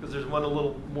happening, because there's a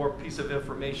little more piece of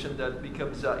information that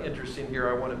becomes interesting here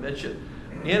I want to mention.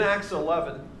 In Acts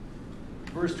 11,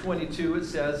 verse 22, it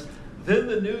says, Then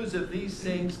the news of these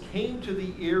things came to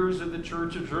the ears of the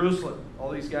church of Jerusalem.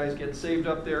 All these guys getting saved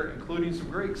up there, including some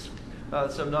Greeks,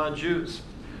 some non-Jews.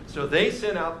 So they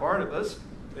sent out Barnabas.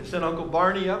 They sent Uncle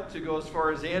Barney up to go as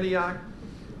far as Antioch.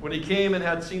 When he came and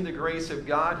had seen the grace of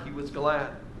God, he was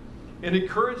glad, and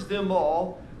encouraged them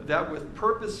all that with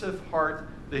purpose of heart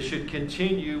they should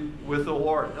continue with the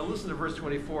Lord. Now listen to verse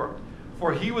 24.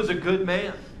 For he was a good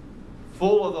man,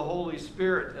 full of the Holy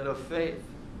Spirit and of faith,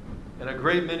 and a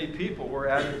great many people were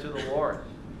added to the Lord.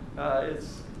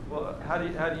 How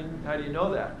do you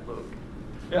know that, Luke?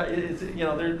 Yeah,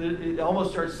 it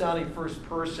almost starts sounding first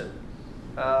person.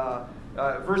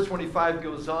 Verse 25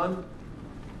 goes on.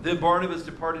 Then Barnabas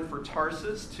departed for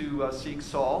Tarsus to seek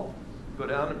Saul, go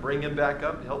down and bring him back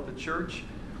up to help the church.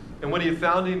 And when he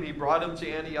found him, he brought him to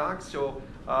Antioch. So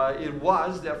it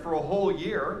was that for a whole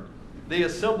year they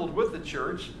assembled with the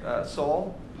church,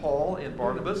 Saul, Paul, and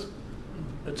Barnabas,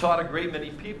 and taught a great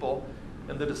many people.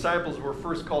 And the disciples were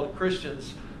first called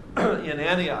Christians in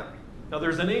Antioch. Now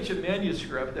there's an ancient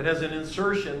manuscript that has an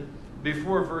insertion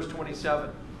before verse 27.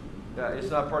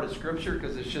 It's not part of Scripture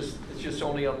because it's just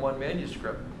only on one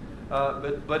manuscript.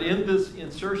 But in this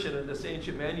insertion in this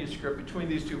ancient manuscript between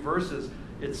these two verses,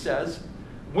 it says,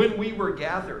 when we were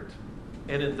gathered,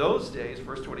 and in those days,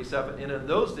 verse 27, and in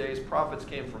those days prophets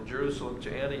came from Jerusalem to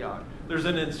Antioch. There's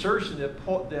an insertion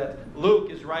that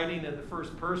Luke is writing in the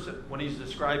first person when he's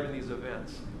describing these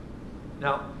events.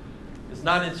 Now, it's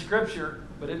not in Scripture,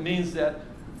 but it means that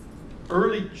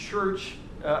early church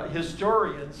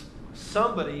historians,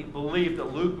 somebody believed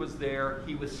that Luke was there,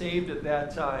 he was saved at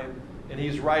that time, and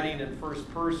he's writing in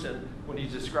first person when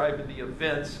he's describing the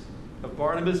events of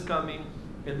Barnabas coming,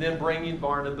 and then bringing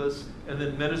Barnabas, and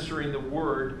then ministering the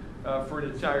word for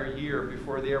an entire year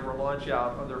before they ever launch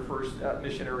out on their first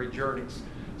missionary journeys.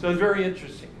 So it's very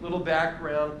interesting. Little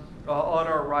background on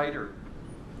our writer.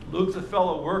 Luke's a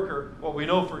fellow worker. Well, we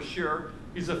know for sure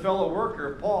he's a fellow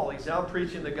worker of Paul. He's out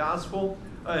preaching the gospel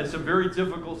in some very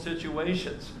difficult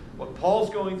situations. What Paul's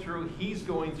going through, he's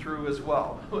going through as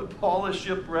well. When Paul is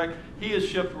shipwrecked, he is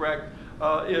shipwrecked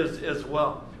as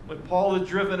well. When Paul is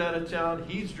driven out of town,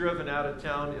 he's driven out of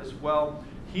town as well.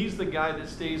 He's the guy that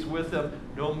stays with them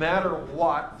no matter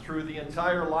what through the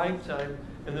entire lifetime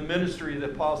in the ministry of the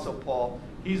Apostle Paul.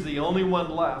 He's the only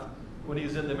one left when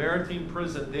he's in the Maritime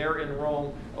prison there in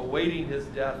Rome awaiting his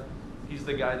death. He's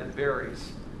the guy that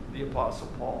buries the Apostle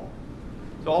Paul.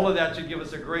 So all of that should give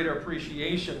us a greater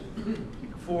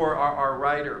appreciation for our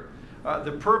writer.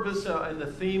 The purpose and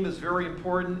the theme is very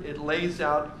important. It lays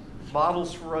out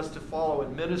models for us to follow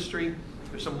in ministry.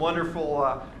 There's some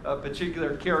wonderful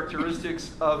particular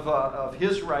characteristics of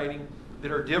his writing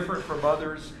that are different from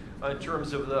others in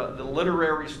terms of the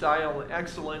literary style and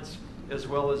excellence, as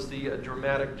well as the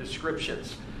dramatic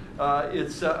descriptions.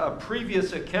 It's a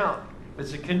previous account.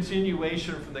 It's a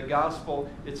continuation from the gospel.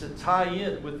 It's a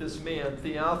tie-in with this man,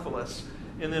 Theophilus.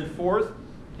 And then fourth,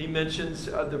 he mentions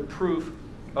the proof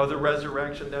of the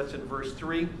resurrection. That's in verse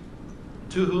 3.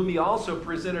 To whom he also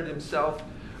presented himself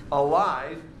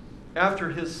alive after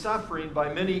his suffering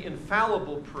by many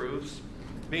infallible proofs,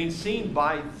 being seen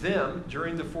by them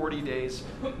during the 40 days,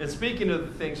 and speaking of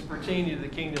the things pertaining to the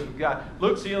kingdom of God.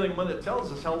 Luke's the only one that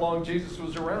tells us how long Jesus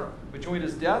was around. Between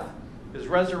his death, his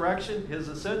resurrection, his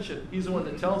ascension, he's the one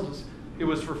that tells us it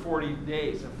was for 40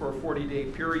 days, and for a 40-day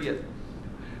period.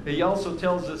 He also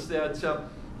tells us that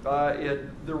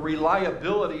the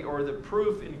reliability or the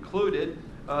proof included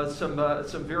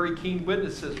some very keen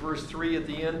witnesses. Verse 3 at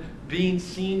the end, being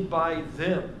seen by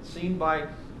them, seen by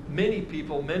many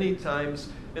people, many times,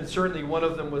 and certainly one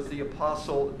of them was the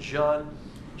Apostle John.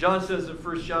 John says in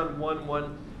 1 John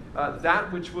 1:1,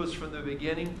 that which was from the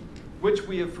beginning, which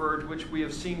we have heard, which we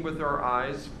have seen with our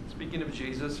eyes, speaking of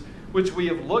Jesus, which we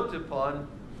have looked upon,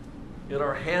 and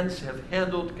our hands have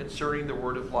handled concerning the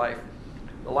word of life.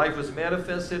 The life was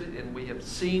manifested, and we have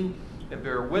seen and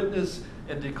bear witness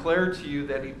and declare to you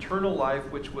that eternal life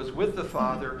which was with the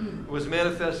Father was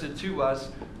manifested to us.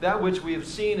 That which we have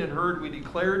seen and heard we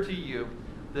declare to you,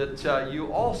 that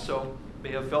you also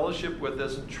may have fellowship with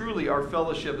us. And truly our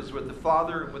fellowship is with the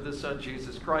Father and with the Son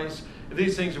Jesus Christ. And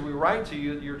these things that we write to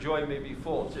you, that your joy may be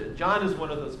full. John is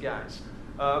one of those guys.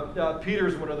 Peter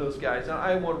is one of those guys. Now,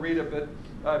 I won't read it,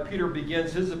 but Peter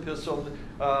begins his epistle,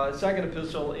 second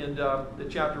epistle in the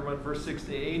chapter 1, verse 6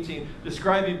 to 18,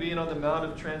 describing being on the Mount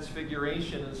of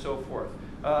Transfiguration and so forth.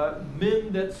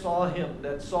 Men that saw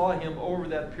him over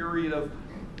that period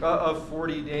of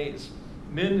 40 days.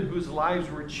 Men whose lives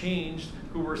were changed,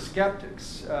 who were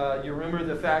skeptics. You remember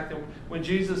the fact that when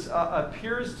Jesus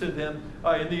appears to them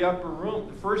in the upper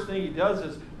room, the first thing he does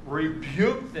is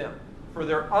rebuke them for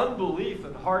their unbelief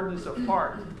and hardness of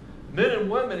heart. Men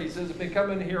and women, he says, have been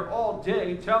coming here all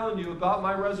day telling you about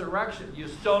my resurrection. You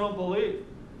still don't believe.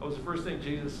 That was the first thing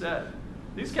Jesus said.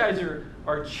 These guys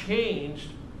are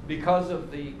changed because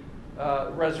of the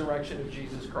resurrection of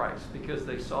Jesus Christ, because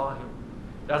they saw him.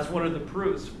 That's one of the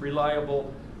proofs,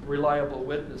 reliable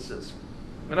witnesses.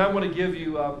 And I want to give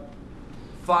you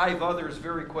 5 others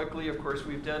very quickly. Of course,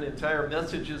 we've done entire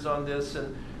messages on this,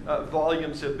 and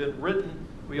volumes have been written.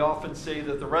 We often say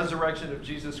that the resurrection of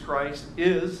Jesus Christ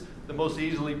is the most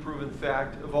easily proven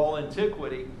fact of all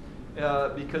antiquity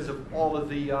because of all of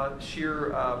the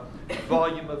sheer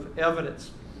volume of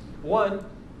evidence.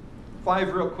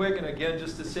 5 real quick, and again,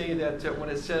 just to say that when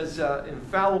it says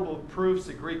infallible proofs,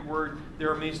 the Greek word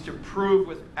there means to prove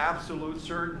with absolute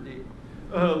certainty.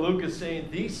 Luke is saying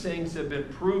these things have been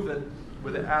proven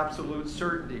with absolute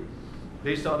certainty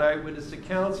based on eyewitness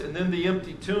accounts. And then the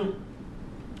empty tomb.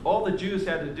 All the Jews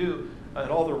had to do,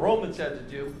 and all the Romans had to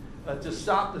do, to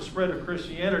stop the spread of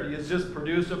Christianity is just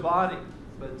produce a body.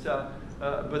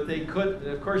 But they couldn't. And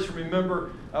of course,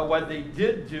 remember what they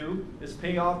did do is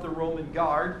pay off the Roman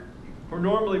guard, who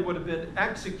normally would have been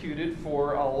executed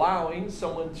for allowing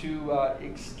someone to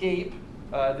escape.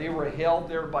 They were held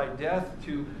there by death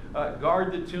to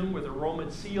guard the tomb with a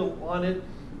Roman seal on it.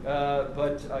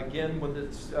 But again, when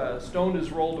the stone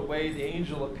is rolled away, the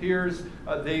angel appears,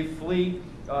 they flee,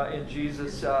 and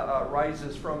Jesus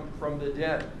rises from the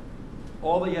dead.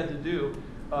 All they had to do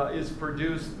is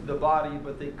produce the body,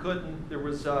 but they couldn't. There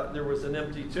was an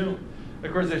empty tomb.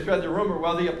 Of course, they spread the rumor,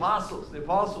 well, the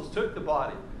apostles took the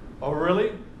body. Oh,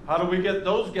 really? How do we get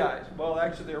those guys? Well,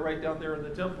 actually, they're right down there in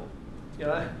the temple. You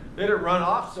know, they didn't run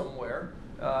off somewhere.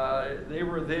 They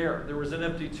were there. There was an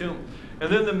empty tomb.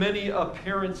 And then the many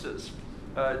appearances.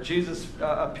 Jesus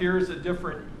appears at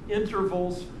different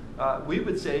intervals. We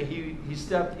would say he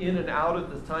stepped in and out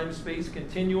of the time-space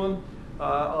continuum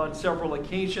on several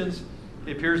occasions.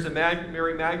 He appears to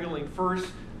Mary Magdalene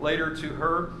first, later to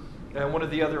her, and one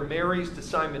of the other Marys, to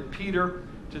Simon Peter,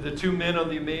 to the 2 men on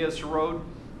the Emmaus Road,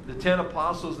 the 10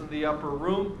 apostles in the upper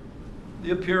room,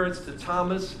 the appearance to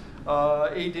Thomas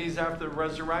 8 days after the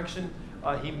resurrection.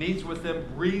 He meets with them,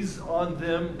 breathes on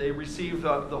them. They receive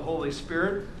the Holy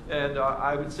Spirit, and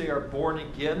I would say are born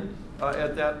again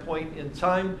at that point in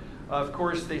time. Of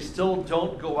course, they still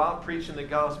don't go out preaching the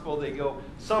gospel. They go,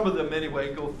 some of them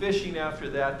anyway, go fishing after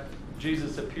that.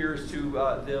 Jesus appears to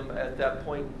them at that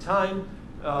point in time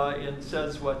and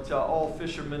says what all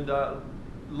fishermen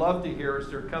love to hear as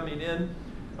they're coming in.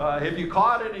 Have you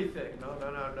caught anything? No,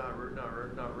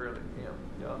 not really.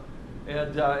 Yeah.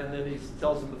 And then he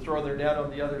tells them to throw their net on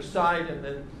the other side, and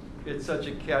then it's such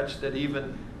a catch that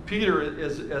even Peter,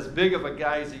 as big of a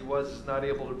guy as he was, is not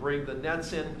able to bring the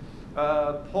nets in.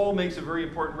 Paul makes a very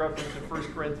important reference in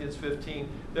 1 Corinthians 15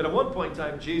 that at one point in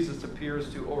time Jesus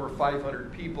appears to over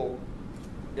 500 people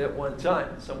at one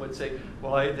time. Some would say,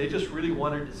 well, they just really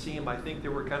wanted to see him. I think they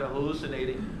were kind of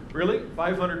hallucinating. Really?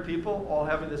 500 people all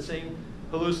having the same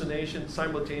hallucination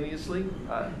simultaneously?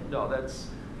 No, that's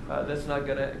not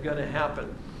gonna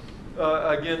happen.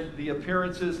 Again, the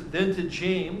appearances. Then to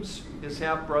James, his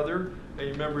half-brother. And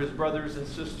you remember his brothers and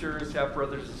sisters,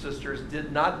 half-brothers and sisters,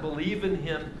 did not believe in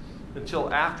him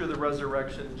until after the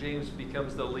resurrection. James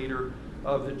becomes the leader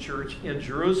of the church in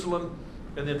Jerusalem.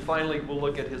 And then finally, we'll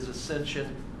look at his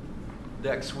ascension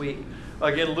next week.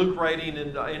 Again, Luke writing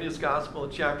in his gospel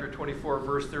in chapter 24,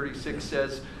 verse 36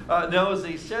 says, now as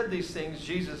they said these things,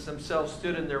 Jesus himself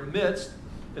stood in their midst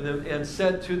and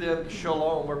said to them,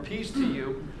 Shalom, or peace to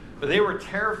you. But they were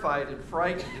terrified and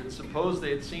frightened and supposed they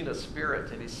had seen a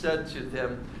spirit. And he said to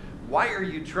them, why are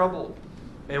you troubled?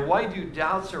 And why do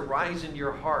doubts arise in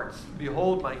your hearts?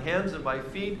 Behold, my hands and my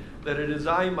feet, that it is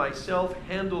I myself.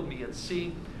 Handle me and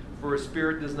see. For a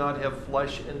spirit does not have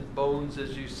flesh and bones,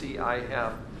 as you see I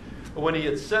have. When he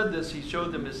had said this, he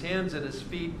showed them his hands and his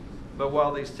feet. But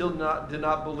while they still did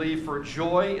not believe for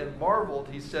joy and marveled,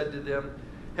 he said to them,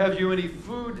 have you any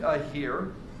food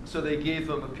here? So they gave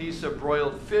him a piece of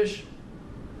broiled fish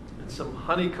and some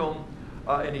honeycomb,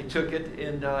 and he took it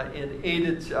and ate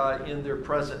it in their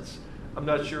presence. I'm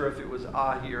not sure if it was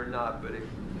ahi or not, but it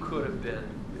could have been.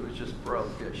 It was just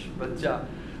broiled fish. But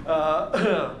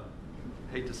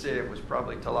hate to say it was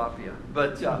probably tilapia.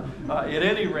 But at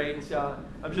any rate,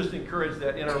 I'm just encouraged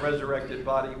that in our resurrected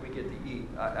body we get to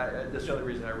eat. That's the only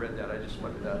reason I read that. I just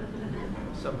wanted to,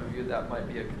 some of you that might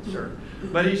be a concern.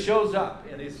 But he shows up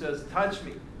and he says, touch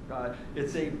me.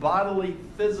 It's a bodily,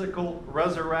 physical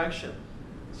resurrection.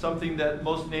 Something that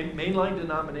most mainline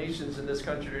denominations in this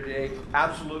country today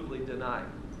absolutely deny.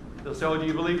 They'll say, oh, do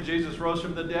you believe Jesus rose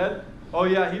from the dead? Oh,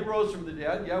 yeah, he rose from the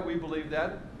dead. Yeah, we believe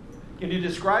that. Can you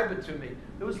describe it to me?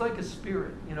 It was like a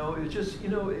spirit. It was just,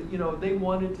 they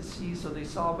wanted to see, so they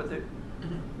saw, but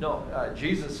no.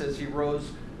 Jesus says he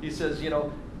rose. He says,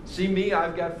 see me,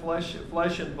 I've got flesh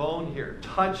and bone here.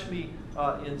 Touch me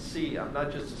and see. I'm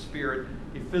not just a spirit.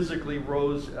 He physically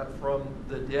rose from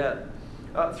the dead.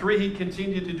 3, he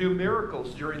continued to do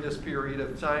miracles during this period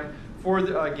of time.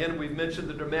 4, again, we've mentioned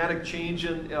the dramatic change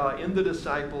in the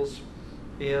disciples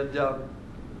and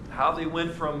how they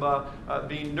went from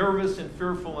being nervous and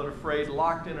fearful and afraid,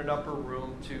 locked in an upper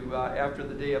room, to after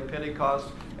the day of Pentecost,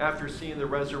 after seeing the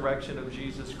resurrection of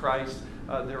Jesus Christ,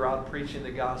 they're out preaching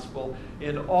the gospel.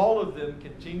 And all of them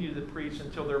continue to preach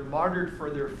until they're martyred for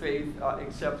their faith,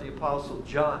 except the Apostle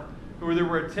John, who there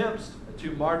were attempts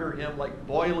to martyr him, like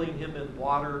boiling him in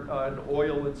water and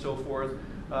oil and so forth,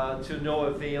 to no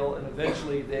avail. And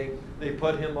eventually they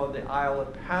put him on the Isle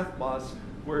of Patmos,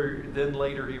 where then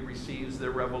later he receives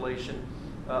the revelation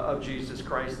of Jesus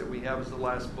Christ that we have as the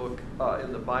last book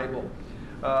in the Bible.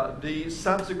 The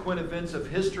subsequent events of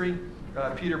history,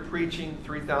 Peter preaching,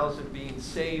 3,000 being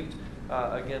saved.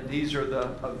 Again, these are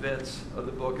the events of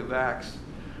the book of Acts.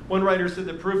 One writer said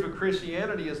the proof of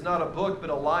Christianity is not a book but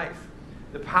a life.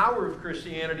 The power of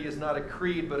Christianity is not a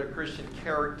creed but a Christian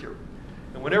character.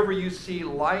 And whenever you see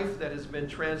life that has been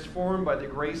transformed by the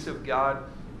grace of God,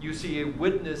 you see a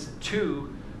witness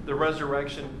to the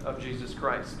resurrection of Jesus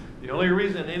Christ. The only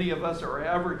reason any of us are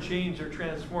ever changed or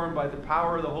transformed by the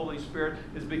power of the Holy Spirit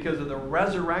is because of the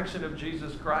resurrection of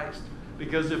Jesus Christ,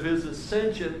 because of his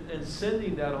ascension and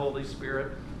sending that Holy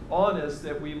Spirit on us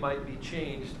that we might be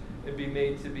changed and be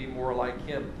made to be more like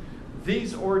him.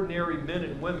 These ordinary men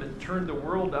and women turned the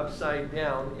world upside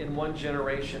down in one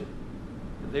generation.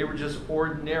 They were just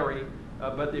ordinary,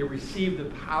 but they received the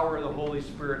power of the Holy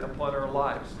Spirit upon our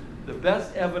lives. The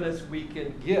best evidence we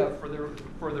can give for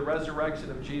the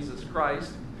resurrection of Jesus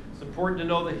Christ, it's important to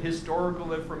know the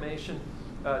historical information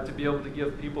to be able to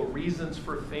give people reasons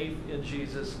for faith in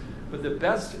Jesus. But the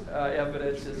best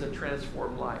evidence is a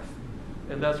transformed life.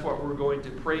 And that's what we're going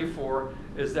to pray for,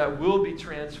 is that we'll be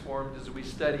transformed as we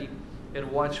study and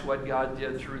watch what God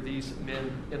did through these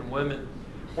men and women.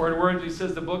 Or in words, he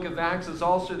says the book of Acts is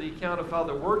also the account of how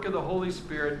the work of the Holy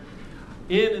Spirit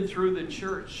in and through the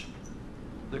church.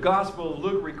 The Gospel of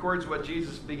Luke records what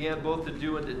Jesus began both to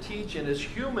do and to teach in his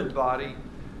human body.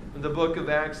 And the book of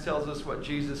Acts tells us what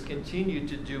Jesus continued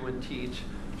to do and teach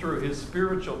through his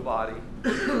spiritual body,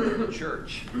 the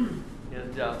church.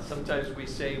 And sometimes we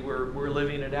say we're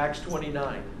living in Acts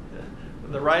 29.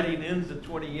 The writing ends at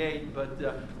 28, but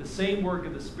the same work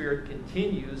of the Spirit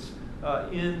continues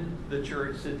in the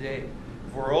church today.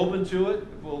 If we're open to it,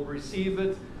 if we'll receive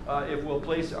it, if we'll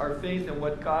place our faith in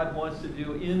what God wants to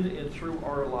do in and through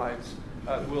our lives,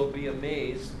 we'll be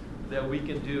amazed that we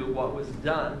can do what was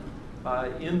done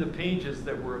in the pages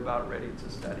that we're about ready to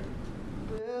study.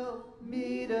 We'll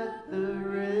meet at the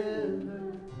river.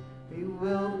 We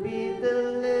will be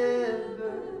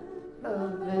delivered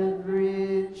of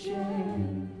every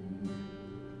chain.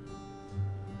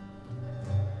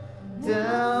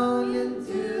 Down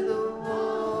into the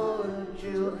water,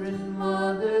 children,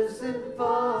 mothers, and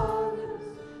fathers,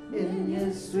 in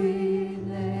your sweet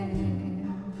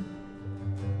name.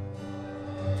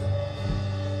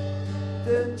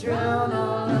 To drown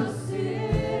all our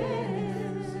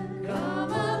sins and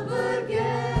come up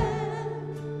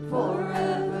again,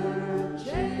 forever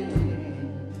changed.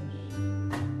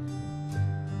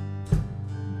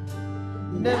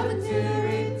 Never to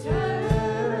return.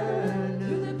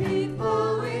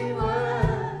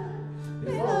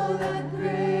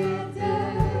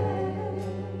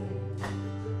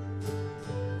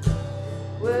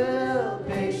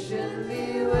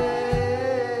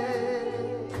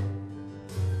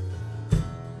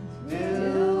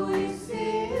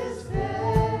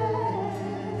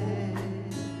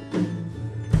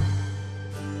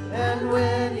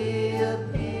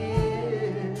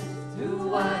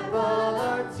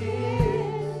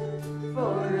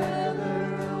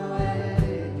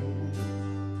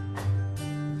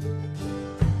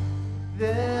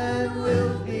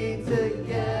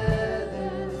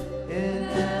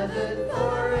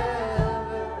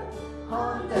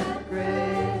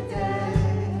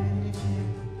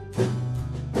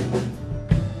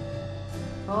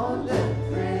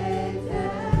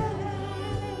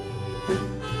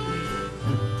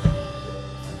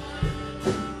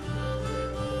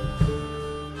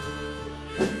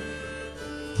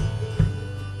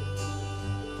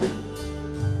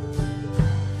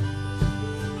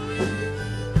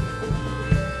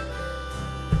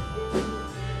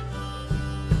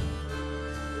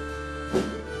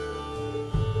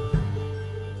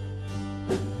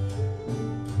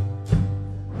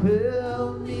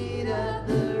 We'll meet at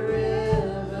the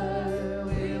river.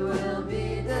 We will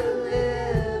be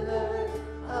delivered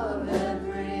of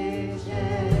every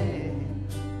chain.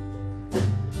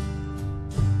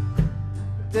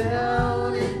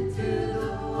 Down into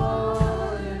the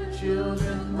water,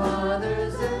 children,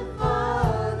 mothers, and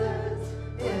fathers,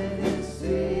 in His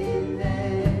sweet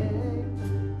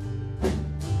name.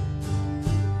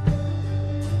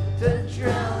 To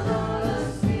drown all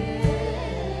our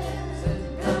sins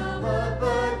and come up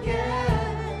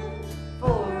again,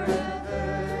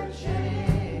 forever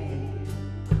changed.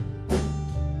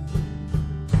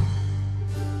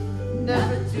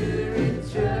 Never